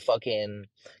they want to fucking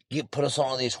put us on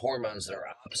all these hormones that are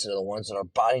opposite of the ones that our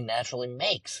body naturally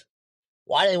makes?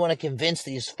 Why do they want to convince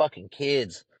these fucking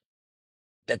kids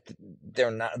that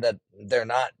they're not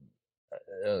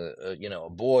a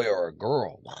boy or a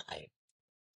girl? Why?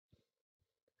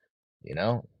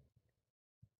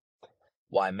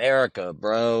 Why America,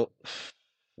 bro?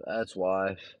 That's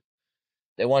why.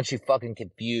 They want you fucking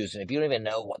confused. And if you don't even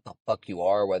know what the fuck you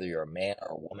are, whether you're a man or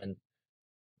a woman,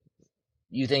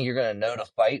 you think you're going to know to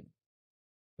fight?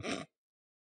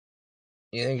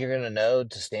 You think you're going to know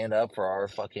to stand up for our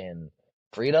fucking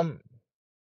freedom?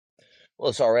 Well,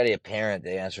 it's already apparent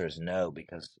the answer is no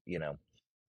because,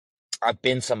 I've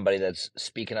been somebody that's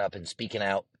speaking up and speaking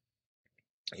out.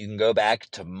 You can go back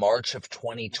to March of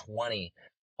 2020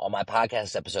 on my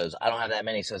podcast episodes. I don't have that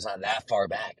many, so it's not that far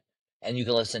back. And you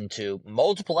can listen to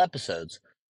multiple episodes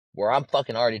where I'm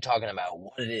fucking already talking about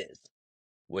what it is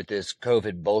with this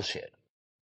COVID bullshit.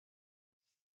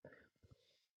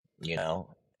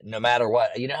 No matter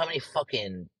what. You know how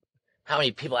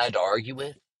many people I had to argue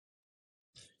with?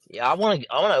 Yeah, I want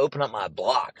to open up my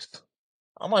blocks.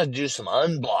 I want to do some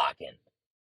unblocking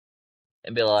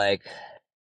and be like,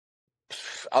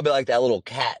 I'll be like that little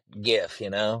cat gif,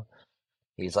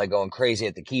 He's like going crazy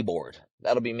at the keyboard.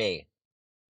 That'll be me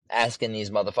asking these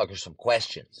motherfuckers some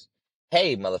questions.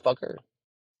 Hey, motherfucker,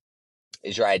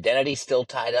 is your identity still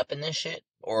tied up in this shit?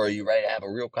 Or are you ready to have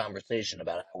a real conversation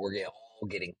about how we're all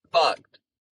getting fucked?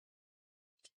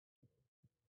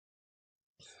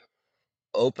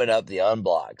 Open up the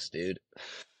unblocks, dude.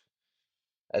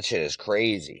 That shit is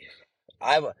crazy.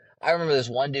 I remember this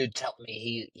one dude telling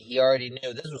me he already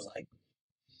knew this was like,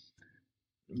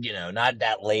 not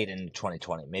that late in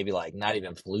 2020, maybe like not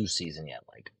even flu season yet,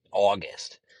 like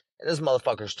August. And this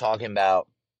motherfucker's talking about,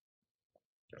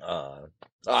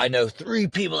 I know 3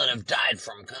 people that have died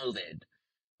from COVID.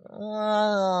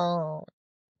 Oh,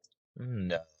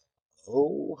 no.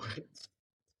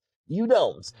 You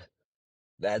don't.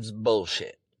 That's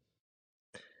bullshit.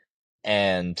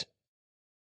 And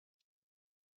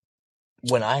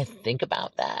when I think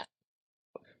about that,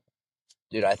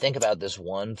 dude, I think about this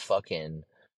one fucking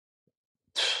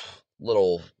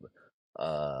little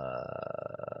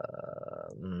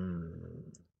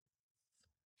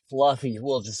Fluffy,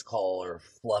 we'll just call her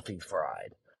Fluffy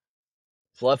Fried.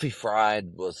 Fluffy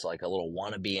Fried was like a little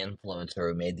wannabe influencer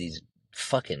who made these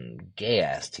fucking gay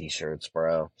ass t-shirts,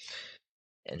 bro.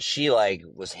 And she like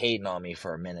was hating on me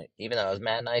for a minute, even though I was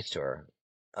mad nice to her,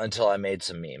 until I made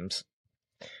some memes.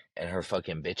 And her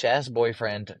fucking bitch ass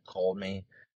boyfriend called me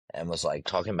and was like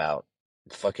talking about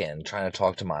fucking trying to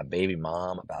talk to my baby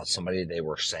mom about somebody they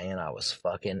were saying I was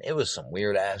fucking. It was some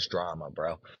weird ass drama,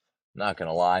 bro. Not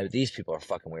gonna lie, these people are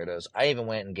fucking weirdos. I even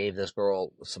went and gave this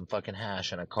girl some fucking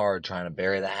hash and a card trying to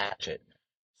bury the hatchet.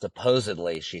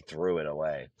 Supposedly, she threw it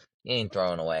away. You ain't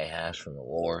throwing away hash from the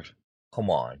Lord. Come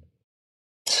on.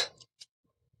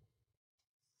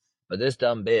 But this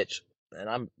dumb bitch,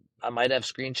 and I might have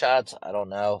screenshots, I don't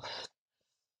know.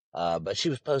 But she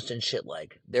was posting shit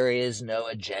like, there is no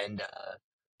agenda.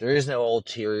 There is no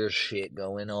ulterior shit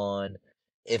going on.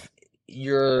 If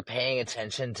you're paying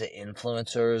attention to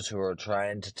influencers who are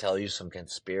trying to tell you some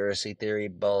conspiracy theory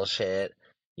bullshit,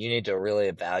 you need to really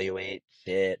evaluate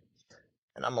shit.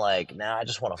 And I'm like, nah, I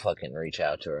just want to fucking reach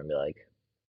out to her and be like,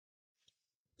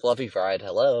 Fluffy Fried,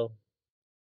 hello?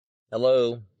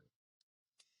 Hello?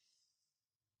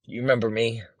 You remember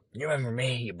me? You remember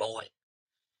me, you boy?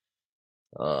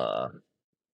 Uh,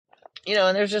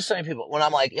 and there's just so many people, when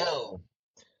I'm like, yo,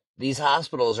 these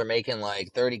hospitals are making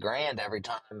like 30 grand every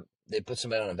time they put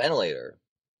somebody on a ventilator.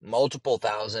 Multiple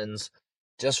thousands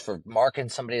just for marking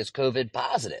somebody as COVID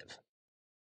positive.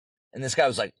 And this guy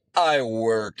was like, I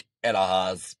work at a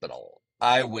hospital.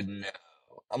 I would know.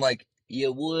 I'm like,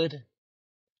 you would?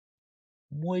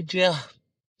 Would you?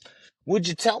 Would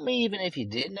you tell me even if you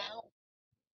did know?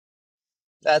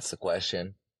 That's the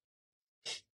question.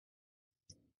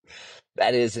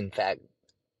 That is, in fact,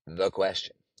 the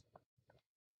question.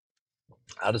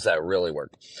 How does that really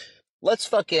work? Let's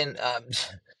fucking,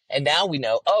 and now we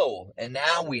know, and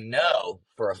now we know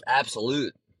for an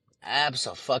absolute,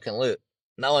 abso-fucking-lute,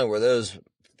 not only were those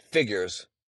figures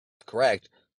correct,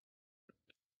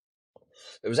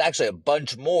 there was actually a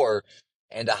bunch more,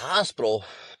 and a hospital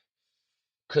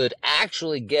could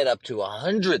actually get up to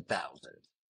 100,000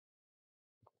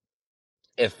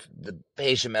 if the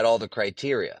patient met all the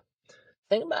criteria.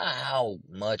 Think about how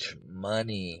much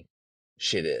money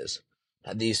shit is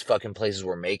that these fucking places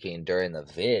were making during the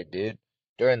vid, dude.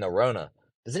 During the Rona.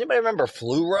 Does anybody remember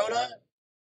Flu Rona?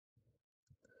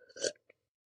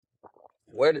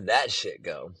 Where did that shit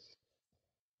go?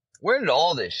 Where did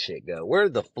all this shit go? Where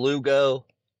did the flu go?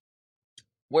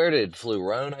 Where did Flu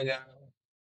Rona go?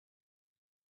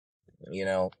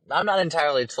 I'm not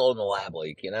entirely sold on the lab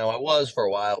leak. I was for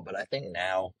a while, but I think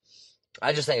now,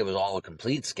 I just think it was all a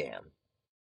complete scam.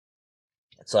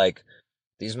 It's like,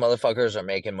 these motherfuckers are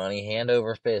making money hand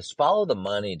over fist. Follow the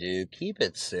money, dude. Keep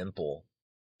it simple.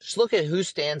 Just look at who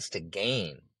stands to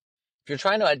gain. If you're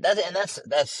trying to,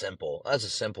 that's simple. That's a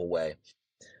simple way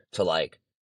to like,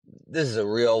 this is a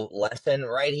real lesson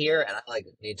right here, and I like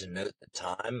need to note the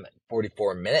time,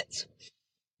 44 minutes.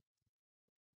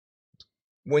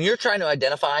 When you're trying to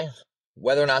identify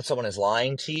whether or not someone is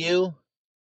lying to you,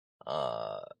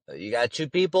 you got 2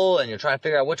 people and you're trying to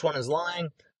figure out which one is lying,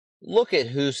 look at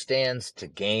who stands to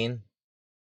gain.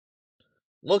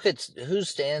 Look at who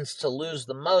stands to lose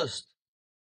the most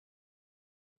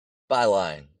by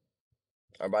lying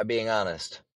or by being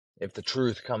honest if the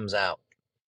truth comes out.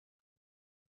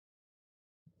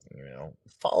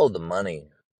 Follow the money.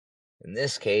 In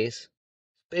this case,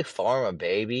 big pharma,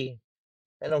 baby.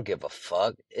 They don't give a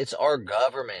fuck. It's our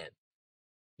government.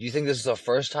 Do you think this is the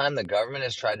first time the government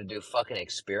has tried to do fucking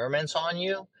experiments on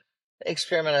you? They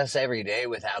experiment us every day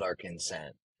without our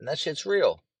consent. And that shit's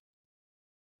real.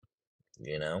 I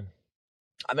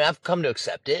mean, I've come to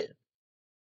accept it.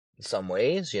 some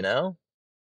ways, you know.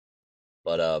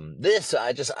 But this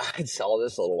I saw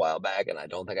this a little while back, and I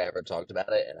don't think I ever talked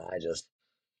about it, and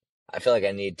I feel like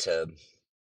I need to.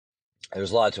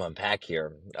 There's a lot to unpack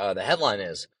here. The headline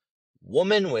is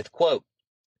 "Woman with quote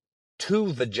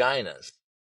 2 vaginas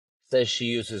says she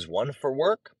uses one for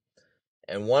work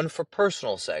and one for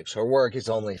personal sex. Her work is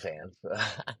OnlyFans."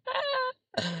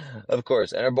 Of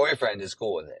course, and her boyfriend is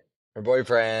cool with it. Her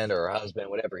boyfriend or her husband,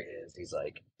 whatever he is, he's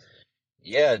like,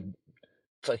 yeah.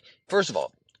 It's like, first of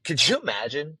all, could you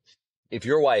imagine if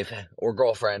your wife or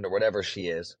girlfriend or whatever she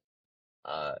is,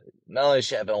 uh, not only does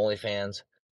she have OnlyFans,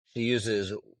 she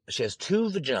uses she has 2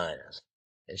 vaginas,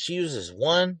 and she uses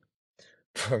one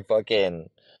for fucking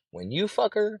when you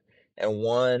fuck her, and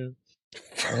one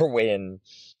for when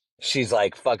she's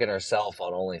like fucking herself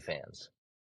on OnlyFans.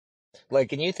 Like,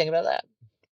 can you think about that?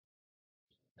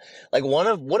 Like, what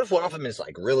if one of them is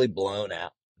like really blown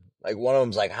out? Like, one of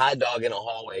them's like hot dog in a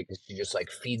hallway because she just like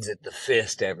feeds it the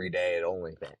fist every day at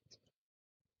OnlyFans.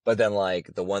 But then,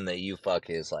 like, the one that you fuck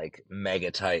is like mega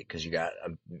tight because you got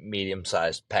a medium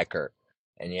sized pecker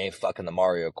and you ain't fucking the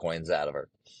Mario coins out of her,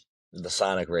 the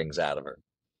Sonic rings out of her.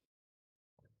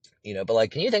 You know, but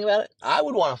like, can you think about it? I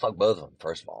would want to fuck both of them,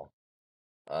 first of all.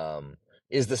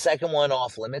 Is the second one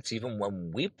off limits even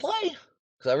when we play?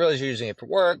 Because I realize you're using it for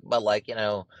work, but like, you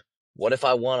know, what if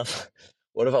I want to,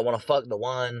 what if I want to fuck the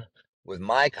one with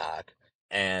my cock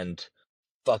and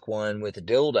fuck one with a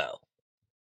dildo?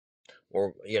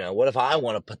 Or, you know, what if I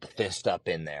want to put the fist up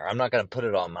in there? I'm not going to put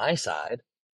it on my side.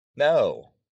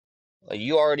 No. Like,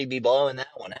 you already be blowing that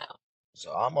one out.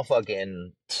 So I'm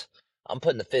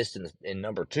putting the fist in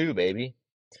number 2, baby.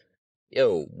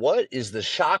 Yo, what is the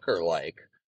shocker like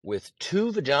with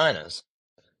 2 vaginas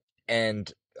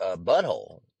and a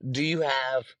butthole? Do you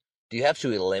have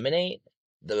to eliminate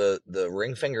the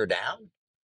ring finger down?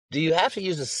 Do you have to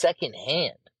use a second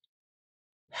hand?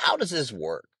 How does this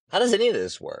work? How does any of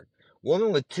this work?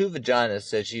 Woman with 2 vaginas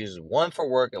says she uses one for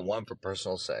work and one for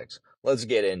personal sex. Let's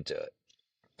get into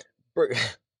it.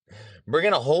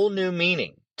 Bringing a whole new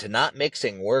meaning to not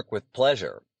mixing work with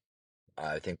pleasure.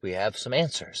 I think we have some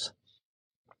answers.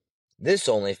 This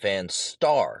OnlyFans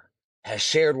star has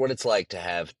shared what it's like to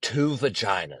have 2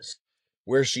 vaginas,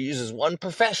 where she uses one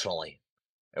professionally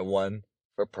and one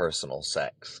for personal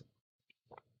sex.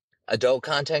 Adult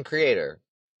content creator,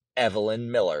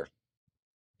 Evelyn Miller.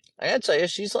 I gotta tell you,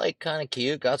 she's like kind of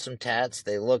cute, got some tats,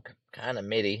 they look kind of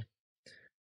middy.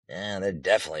 Yeah, they're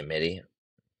definitely middy.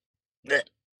 A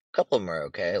couple of them are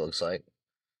okay, it looks like.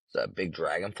 Is that a big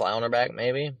dragonfly on her back,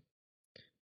 maybe?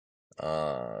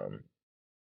 Um,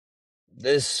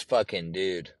 this fucking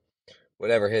dude,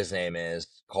 whatever his name is,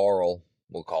 Carl,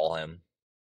 we'll call him.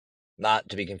 Not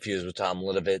to be confused with Tom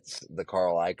Litovitz, the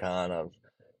Carl Icahn of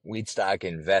wheat stock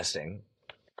investing.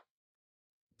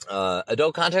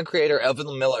 Adult content creator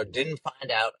Evelyn Miller didn't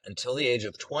find out until the age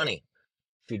of 20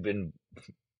 she'd been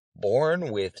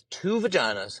born with 2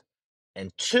 vaginas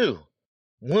and 2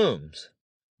 wombs.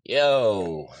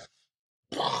 Yo.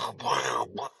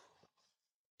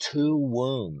 2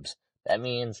 wombs. That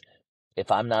means,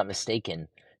 if I'm not mistaken,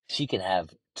 she can have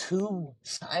 2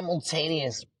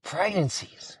 simultaneous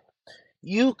pregnancies.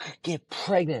 You could get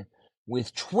pregnant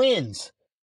with twins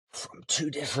from 2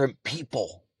 different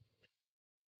people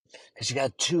because you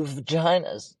got 2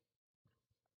 vaginas.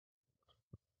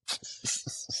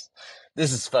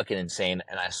 This is fucking insane,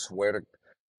 and I swear to,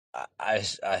 I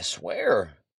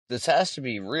swear this has to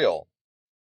be real.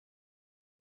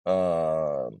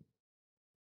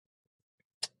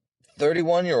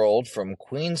 31-year-old from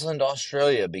Queensland,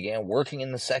 Australia began working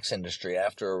in the sex industry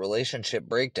after a relationship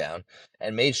breakdown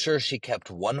and made sure she kept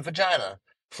one vagina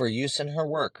for use in her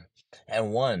work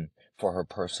and one for her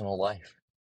personal life.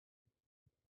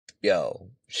 Yo,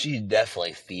 she's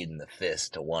definitely feeding the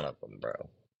fist to one of them, bro.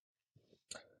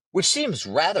 Which seems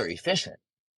rather efficient.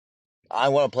 I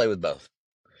want to play with both.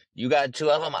 You got 2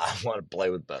 of them, I want to play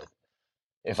with both.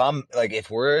 If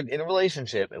we're in a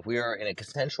relationship, if we are in a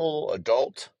consensual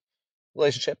adult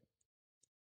relationship,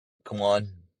 come on.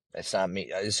 That's not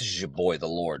me. This is your boy, the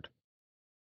Lord.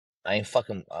 I'm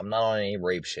not on any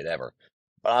rape shit ever.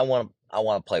 But I want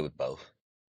to play with both.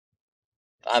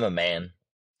 I'm a man.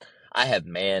 I have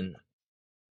man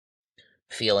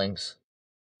feelings,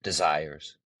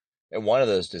 desires. And one of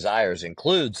those desires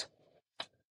includes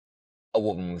a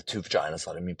woman with 2 vaginas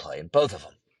letting me play in both of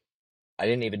them. I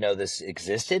didn't even know this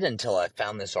existed until I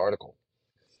found this article.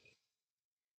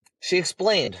 She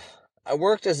explained, I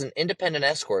worked as an independent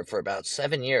escort for about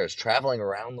 7 years, traveling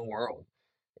around the world.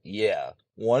 Yeah,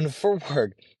 one for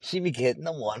work. She be getting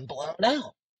the one blown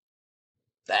out.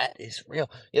 That is real.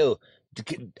 Yo,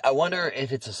 I wonder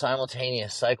if it's a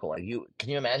simultaneous cycle. Like can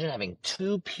you imagine having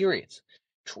two periods,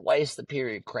 twice the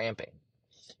period cramping?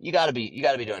 You gotta be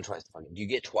doing twice the fucking. Do you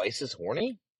get twice as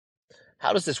horny?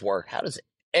 How does this work? How does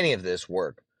any of this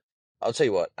work? I'll tell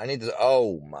you what. I need this.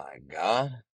 Oh my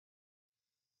god.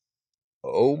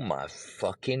 Oh my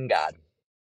fucking god.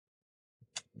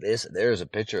 There's a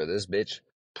picture of this bitch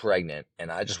pregnant,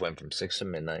 and I just went from 6 to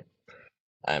midnight.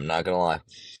 I am not gonna lie.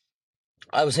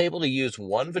 I was able to use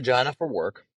one vagina for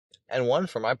work and one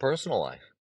for my personal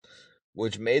life,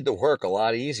 which made the work a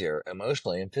lot easier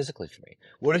emotionally and physically for me.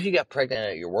 What if you got pregnant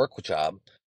at your work job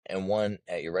and one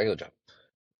at your regular job?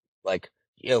 Like,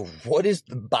 what is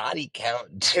the body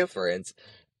count difference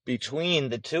between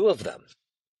the two of them?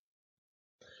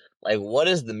 Like, what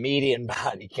is the median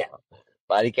body count?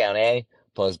 Body count A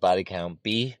plus body count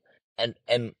B, and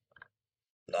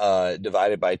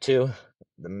divided by two.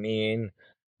 The mean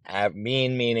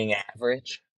meaning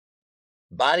average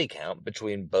body count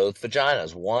between both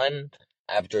vaginas. One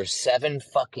after 7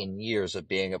 fucking years of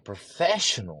being a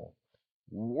professional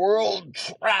world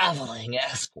traveling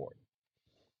escort.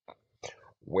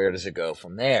 Where does it go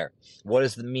from there? What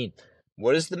is the mean?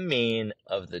 What is the mean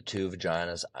of the two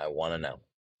vaginas? I want to know.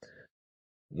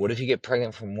 What if you get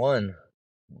pregnant from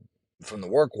the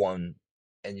work one,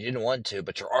 and you didn't want to,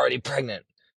 but you're already pregnant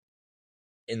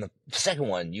in the second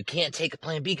one? You can't take a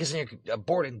plan B because then you're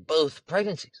aborting both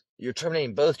pregnancies. You're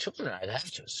terminating both children, I'd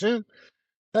have to assume.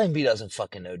 Plan B doesn't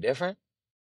fucking know different.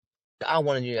 I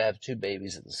wanted you to have two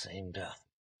babies at the same time.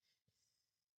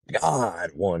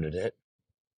 God wanted it.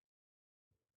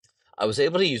 I was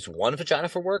able to use one vagina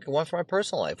for work and one for my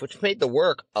personal life, which made the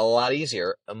work a lot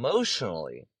easier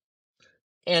emotionally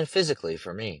and physically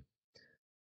for me.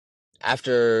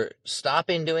 After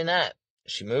stopping doing that,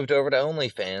 she moved over to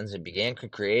OnlyFans and began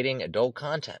creating adult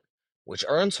content, which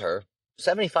earns her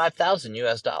 75,000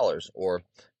 US dollars or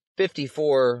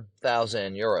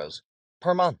 54,000 euros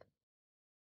per month.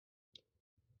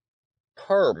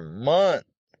 Per month,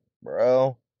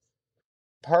 bro.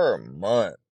 Per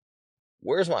month.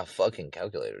 Where's my fucking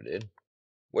calculator, dude?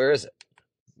 Where is it?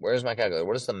 Where's my calculator?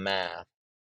 What is the math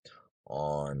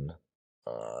on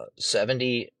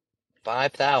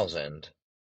 75,000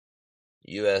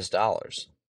 US dollars?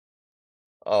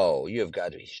 Oh, you have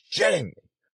got to be shitting me.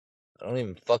 I don't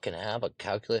even fucking have a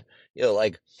calculator.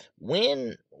 Like,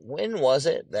 when was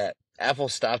it that Apple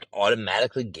stopped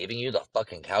automatically giving you the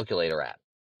fucking calculator app?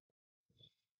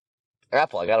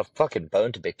 Apple, I got a fucking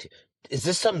bone to pick to. Is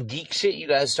this some geek shit you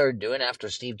guys started doing after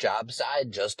Steve Jobs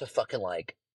died just to fucking,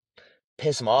 like,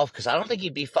 piss him off? Because I don't think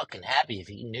he'd be fucking happy if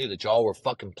he knew that y'all were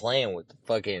fucking playing with the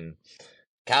fucking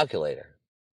calculator.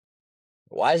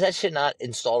 Why is that shit not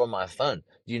installed on my phone?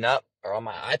 Or on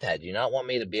my iPad? Do you not want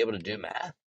me to be able to do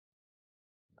math?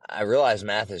 I realize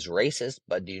math is racist,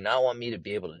 but do you not want me to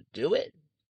be able to do it?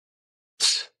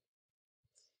 This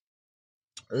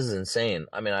is insane.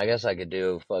 I mean, I guess I could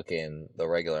do fucking the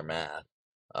regular math.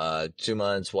 2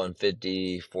 months,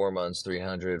 150, 4 months,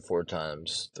 300, 4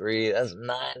 times 3, that's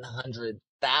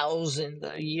 900,000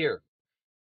 a year.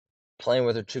 Playing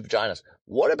with her two vaginas.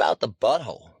 What about the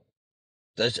butthole?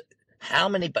 Does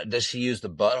she use the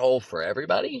butthole for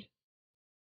everybody?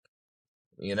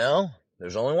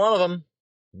 There's only one of them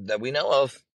that we know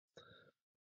of.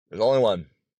 There's only one.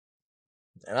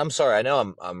 And I'm sorry, I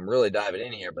know I'm really diving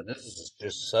in here, but this is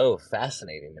just so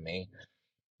fascinating to me.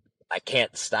 I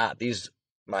can't stop.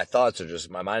 My thoughts are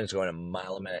my mind is going a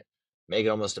mile a minute, make it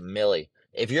almost a milli.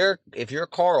 If you're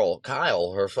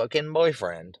Kyle, her fucking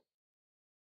boyfriend,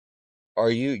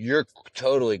 you're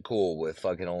totally cool with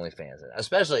fucking OnlyFans,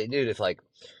 especially, dude, if like,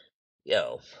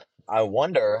 I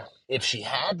wonder if she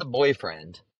had the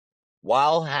boyfriend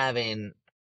while having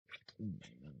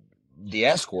the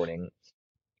escorting,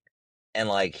 and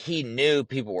like he knew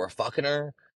people were fucking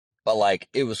her, but like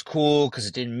it was cool because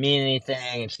it didn't mean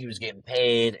anything, and she was getting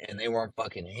paid, and they weren't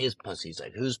fucking his pussy. He's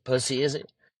like, whose pussy is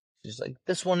it? She's like,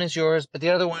 this one is yours, but the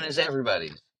other one is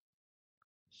everybody's.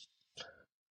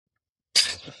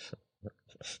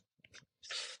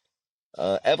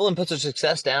 Evelyn puts her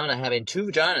success down at having two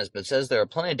vaginas, but says there are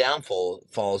plenty of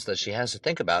downfalls that she has to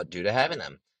think about due to having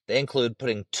them. They include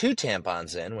putting two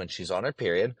tampons in when she's on her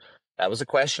period. That was a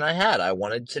question I had. I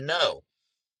wanted to know.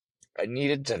 I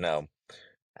needed to know.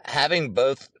 Having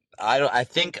both, I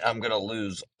think I'm gonna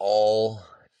lose all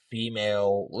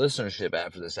female listenership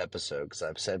after this episode because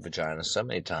I've said vagina so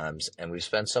many times, and we've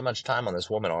spent so much time on this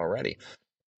woman already.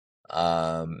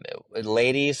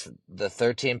 Ladies, the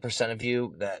 13% of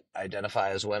you that identify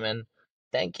as women,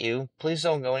 thank you. Please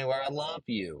don't go anywhere. I love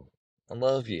you. I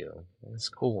love you. It's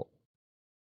cool.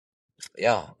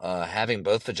 Yeah, having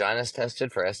both vaginas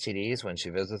tested for STDs when she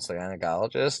visits the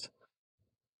gynecologist,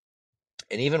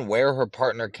 and even where her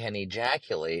partner can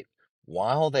ejaculate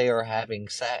while they are having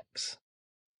sex.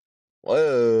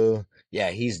 Whoa.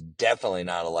 Yeah, he's definitely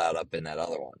not allowed up in that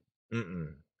other one.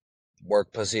 Mm-mm.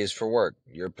 Work pussy is for work.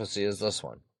 Your pussy is this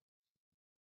one.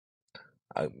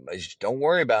 Don't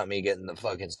worry about me getting the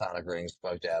fucking sonic rings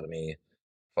fucked out of me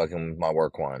fucking with my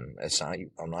work one.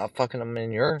 I'm not fucking them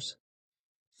in yours.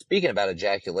 Speaking about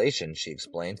ejaculation, she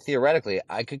explained, theoretically,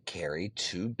 I could carry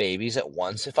two babies at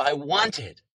once if I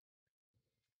wanted.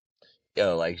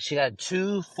 Like she had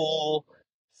two full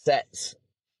sets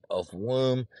of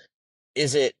womb.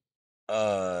 Is it,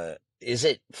 is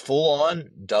it full on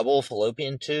double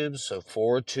fallopian tubes? So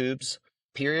four tubes,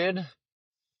 period?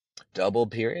 Double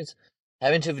periods?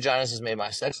 Having two vaginas has made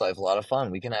my sex life a lot of fun.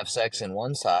 We can have sex in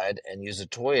one side and use a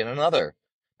toy in another.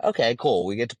 Okay, cool.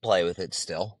 We get to play with it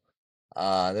still.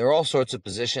 There are all sorts of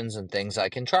positions and things I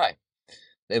can try.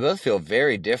 They both feel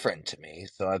very different to me,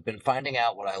 so I've been finding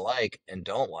out what I like and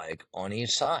don't like on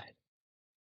each side.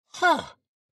 Huh.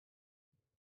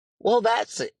 Well,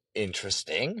 that's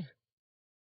interesting.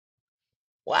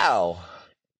 Wow.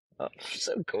 Oh,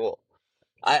 so cool.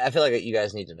 I feel like you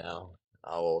guys need to know.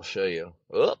 I will show you.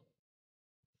 Oh,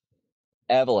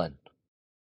 Evelyn.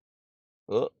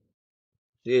 Oh,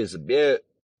 she is a beaut.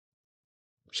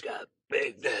 She's got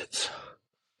big tits.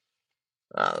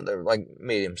 They're like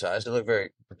medium sized. They look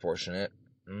very proportionate.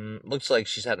 Looks like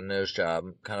she's had a nose job.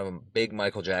 Kind of a big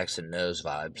Michael Jackson nose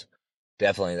vibes.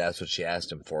 Definitely that's what she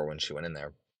asked him for when she went in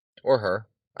there. Or her.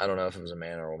 I don't know if it was a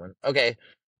man or a woman. Okay.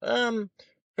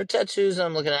 Her tattoos,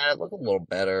 I'm looking at it, look a little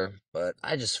better, but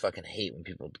I just fucking hate when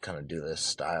people kind of do this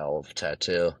style of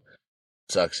tattoo.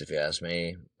 Sucks if you ask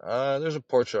me. There's a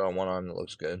portrait on one arm that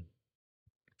looks good.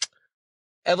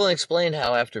 Evelyn explained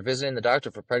how, after visiting the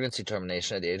doctor for pregnancy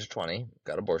termination at the age of 20,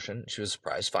 got abortion, she was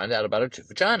surprised to find out about her two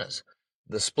vaginas.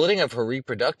 The splitting of her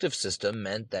reproductive system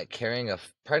meant that carrying a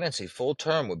pregnancy full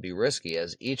term would be risky,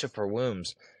 as each of her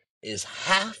wombs is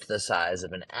half the size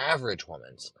of an average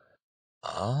woman's.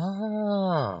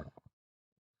 Ah.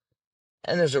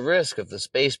 And there's a risk of the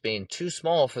space being too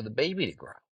small for the baby to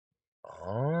grow.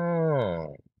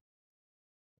 Oh.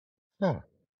 Huh.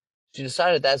 She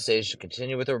decided at that stage to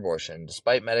continue with her abortion,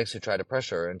 despite medics who tried to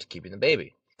pressure her into keeping the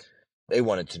baby. They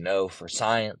wanted to know for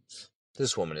science.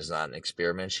 This woman is not an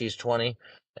experiment. She's 20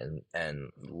 and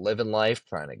living life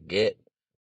trying to get,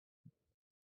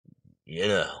 you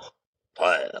know,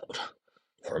 wild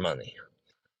for money.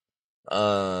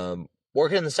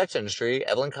 Working in the sex industry,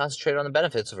 Evelyn concentrated on the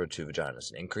benefits of her two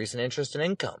vaginas, an increase in interest and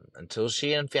income, until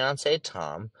she and fiance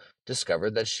Tom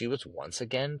discovered that she was once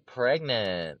again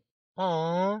pregnant.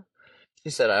 Aww. She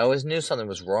said, I always knew something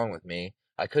was wrong with me.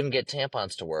 I couldn't get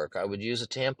tampons to work. I would use a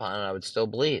tampon and I would still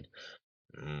bleed.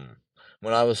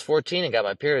 When I was 14 and got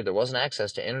my period, there wasn't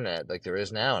access to internet like there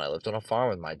is now, and I lived on a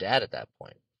farm with my dad at that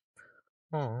point.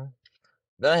 Aww.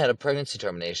 Then I had a pregnancy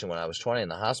termination when I was 20 in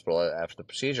the hospital. After the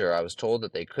procedure, I was told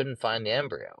that they couldn't find the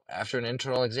embryo. After an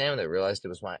internal exam, they realized it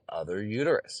was my other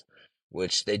uterus,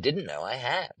 which they didn't know I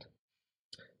had.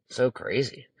 So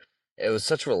crazy. It was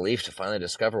such a relief to finally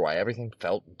discover why everything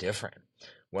felt different.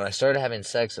 When I started having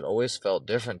sex, it always felt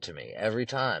different to me, every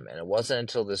time, and it wasn't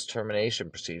until this termination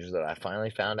procedure that I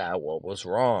finally found out what was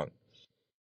wrong.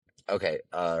 Okay,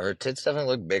 her tits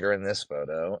definitely look bigger in this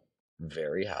photo.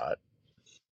 Very hot.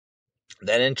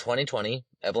 Then in 2020,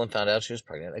 Evelyn found out she was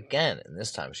pregnant again, and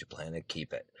this time she planned to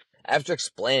keep it. After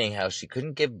explaining how she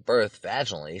couldn't give birth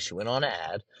vaginally, she went on to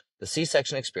add, the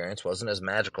C-section experience wasn't as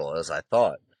magical as I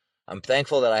thought. I'm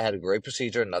thankful that I had a great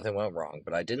procedure and nothing went wrong,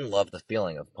 but I didn't love the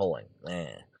feeling of pulling.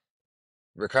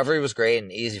 Recovery was great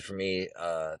and easy for me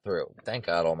through. Thank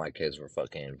God all my kids were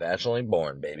fucking vaginally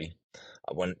born, baby.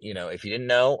 When, if you didn't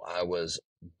know, I was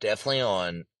definitely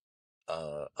on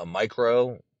a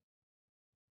micro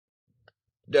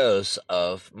dose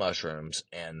of mushrooms,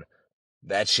 and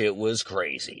that shit was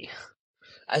crazy.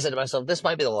 I said to myself, this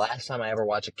might be the last time I ever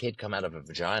watch a kid come out of a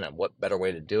vagina. What better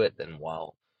way to do it than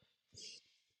while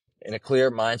in a clear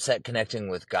mindset, connecting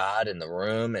with God in the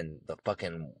room and the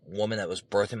fucking woman that was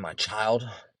birthing my child?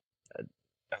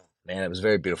 Man, it was a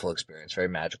very beautiful experience, very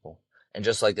magical. And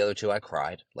just like the other two, I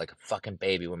cried like a fucking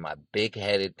baby when my big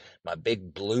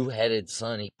blue-headed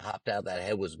son, he popped out. That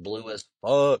head was blue as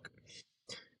fuck.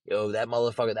 Yo, that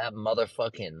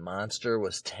motherfucking monster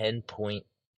was 10.8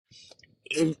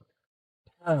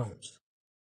 pounds.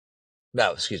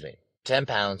 No, excuse me. 10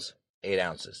 pounds, 8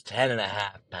 ounces. 10.5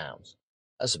 pounds.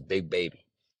 That's a big baby.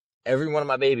 Every one of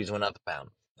my babies went up a pound.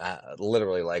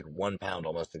 Literally like 1 pound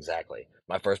almost exactly.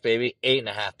 My first baby,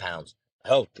 8.5 pounds.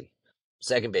 Healthy.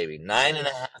 Second baby,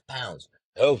 9.5 pounds.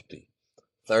 Healthy.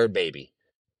 Third baby,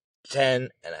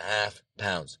 10.5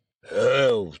 pounds.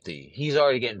 Healthy. He's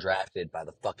already getting drafted by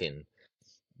the fucking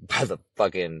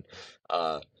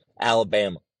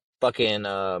Alabama. Fucking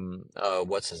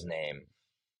what's his name?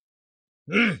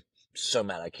 So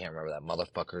mad I can't remember that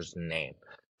motherfucker's name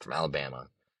from Alabama.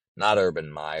 Not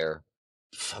Urban Meyer.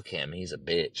 Fuck him, he's a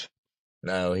bitch.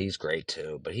 No, he's great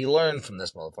too, but he learned from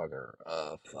this motherfucker.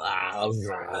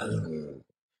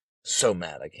 So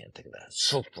mad I can't think of that.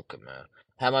 So fucking mad.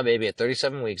 Had my baby at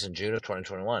 37 weeks in June of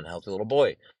 2021. Healthy little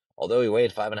boy. Although he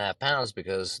weighed 5.5 pounds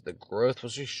because the growth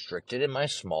was restricted in my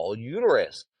small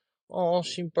uterus. Oh,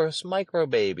 she births micro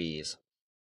babies.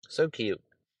 So cute.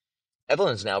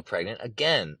 Evelyn's now pregnant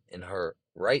again in her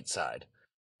right side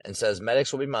and says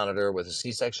medics will be monitored with a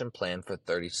C-section planned for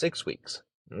 36 weeks.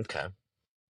 Okay.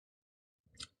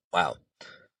 Wow.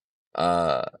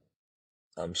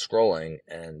 I'm scrolling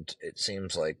and it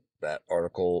seems like that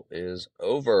article is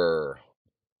over.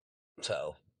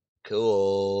 So,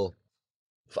 cool.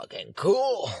 Fucking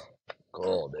cool.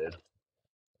 Cool, dude.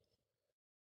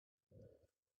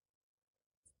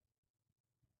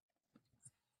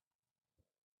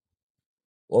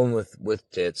 One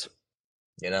with tits,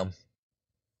 you know?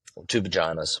 Two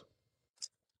vaginas.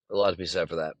 A lot to be said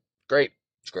for that. Great.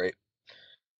 It's great.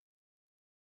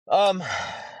 Um,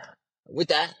 with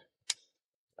that,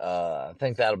 I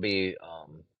think that'll be,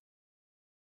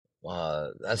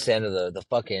 that's the end of the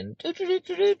fucking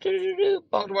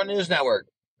Baltimore News Network,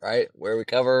 right? Where we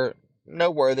cover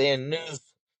noteworthy and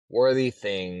newsworthy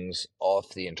things off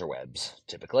the interwebs,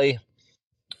 typically.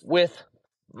 With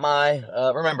my,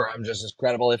 remember, I'm just as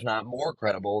credible, if not more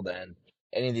credible, than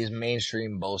any of these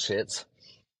mainstream bullshits.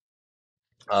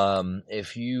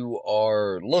 If you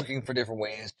are looking for different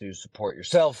ways to support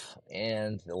yourself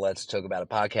and the Let's Talk About It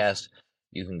podcast,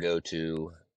 you can go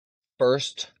to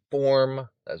First Form,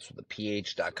 that's the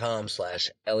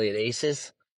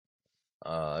ph.com/ElliotAces.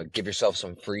 Give yourself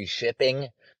some free shipping.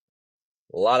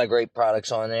 A lot of great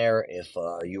products on there. If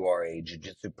you are a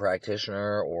jiu-jitsu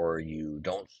practitioner or you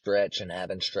don't stretch and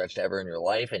haven't stretched ever in your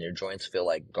life and your joints feel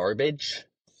like garbage,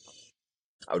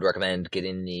 I would recommend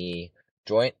getting the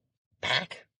joint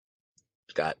pack.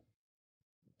 It's got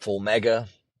full mega,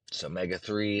 so mega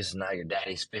 3s, not your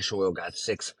daddy's fish oil. Got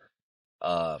 6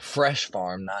 fresh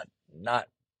farm, not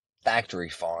factory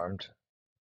farmed,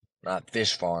 not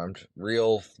fish farmed,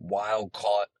 real wild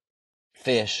caught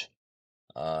fish,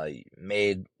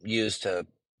 used to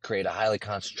create a highly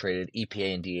concentrated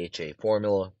EPA and DHA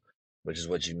formula, which is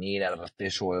what you need out of a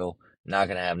fish oil. Not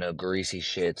gonna have no greasy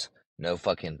shits, no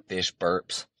fucking fish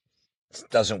burps. It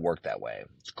doesn't work that way.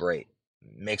 It's great.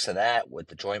 Mix of that with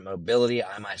the joint mobility.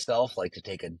 I myself like to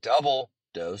take a double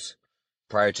dose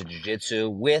prior to jiu-jitsu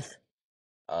with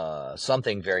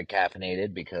something very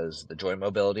caffeinated because the joint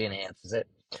mobility enhances it.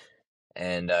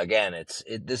 And again,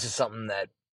 this is something that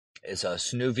is a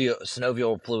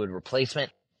synovial fluid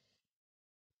replacement.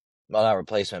 Well, not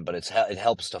replacement, but it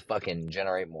helps to fucking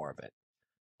generate more of it.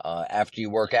 After you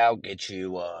work out, get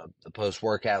you the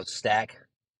post-workout stack.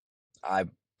 I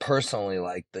personally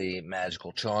like the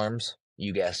Magical Charms.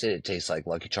 You guessed it. It tastes like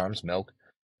Lucky Charms milk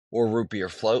or root beer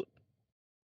float.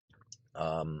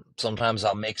 Sometimes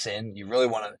I'll mix in. You really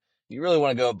want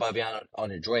to go above and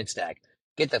on your joint stack.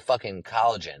 Get the fucking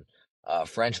collagen,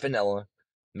 French vanilla.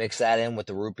 Mix that in with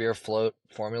the root beer float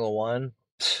Formula One.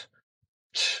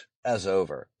 That's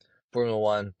over. Formula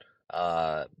One,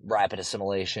 rapid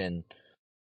assimilation,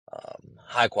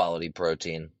 high quality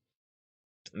protein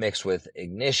mixed with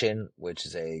ignition, which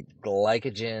is a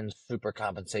glycogen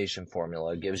supercompensation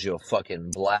formula, gives you a fucking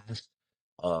blast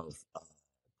of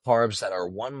carbs that are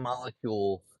one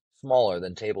molecule smaller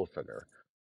than table sugar.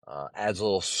 Adds a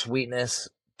little sweetness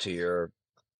to your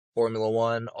Formula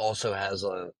One. Also has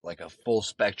a full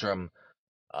spectrum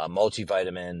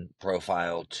multivitamin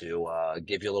profile to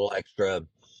give you a little extra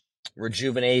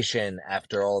rejuvenation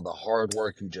after all the hard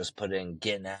work you just put in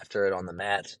getting after it on the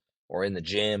mat or in the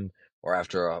gym or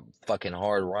after a fucking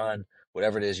hard run,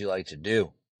 whatever it is you like to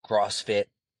do. CrossFit,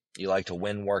 you like to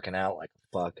win working out like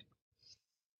fuck.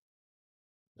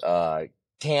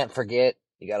 Can't forget,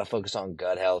 you got to focus on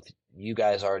gut health. You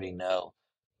guys already know.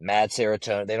 Mad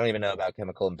serotonin, they don't even know about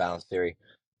chemical imbalance theory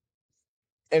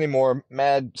anymore.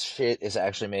 Mad shit is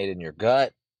actually made in your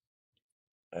gut.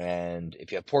 And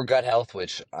if you have poor gut health,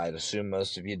 which I'd assume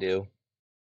most of you do,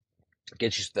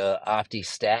 get you the Opti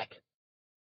Stack.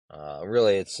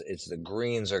 Really, it's the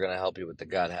greens are going to help you with the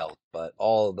gut health, but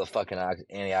all the fucking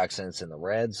antioxidants in the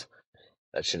reds,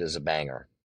 that shit is a banger.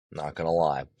 Not going to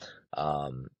lie.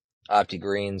 Opti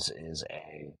Greens is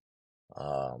a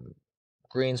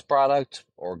greens product,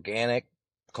 organic,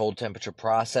 cold temperature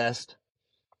processed,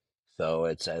 so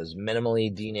it's as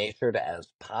minimally denatured as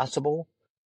possible.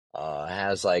 It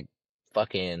has like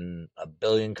fucking a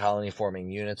billion colony forming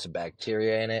units of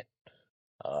bacteria in it.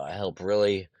 Help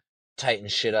really tighten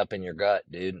shit up in your gut,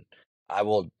 dude. I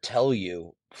will tell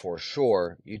you for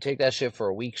sure, you take that shit for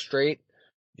a week straight,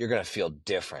 you're gonna feel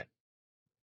different,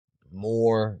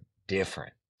 more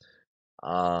different.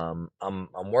 I'm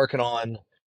working on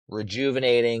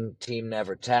rejuvenating Team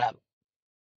Never Tap.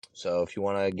 So if you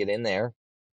want to get in there,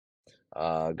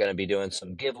 gonna be doing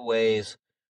some giveaways.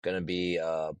 Gonna be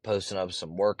posting up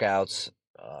some workouts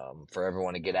for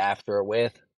everyone to get after it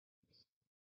with.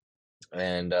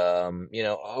 And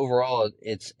overall,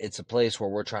 it's a place where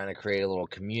we're trying to create a little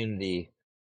community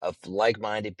of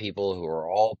like-minded people who are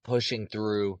all pushing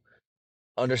through,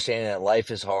 understanding that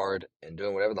life is hard and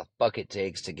doing whatever the fuck it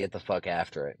takes to get the fuck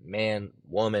after it. Man,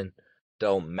 woman,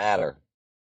 don't matter.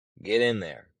 Get in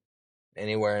there.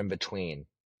 Anywhere in between.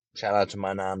 Shout out to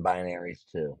my non-binaries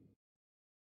too.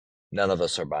 None of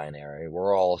us are binary.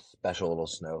 We're all special little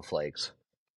snowflakes.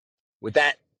 With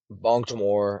that,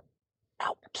 Baltimore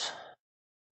out.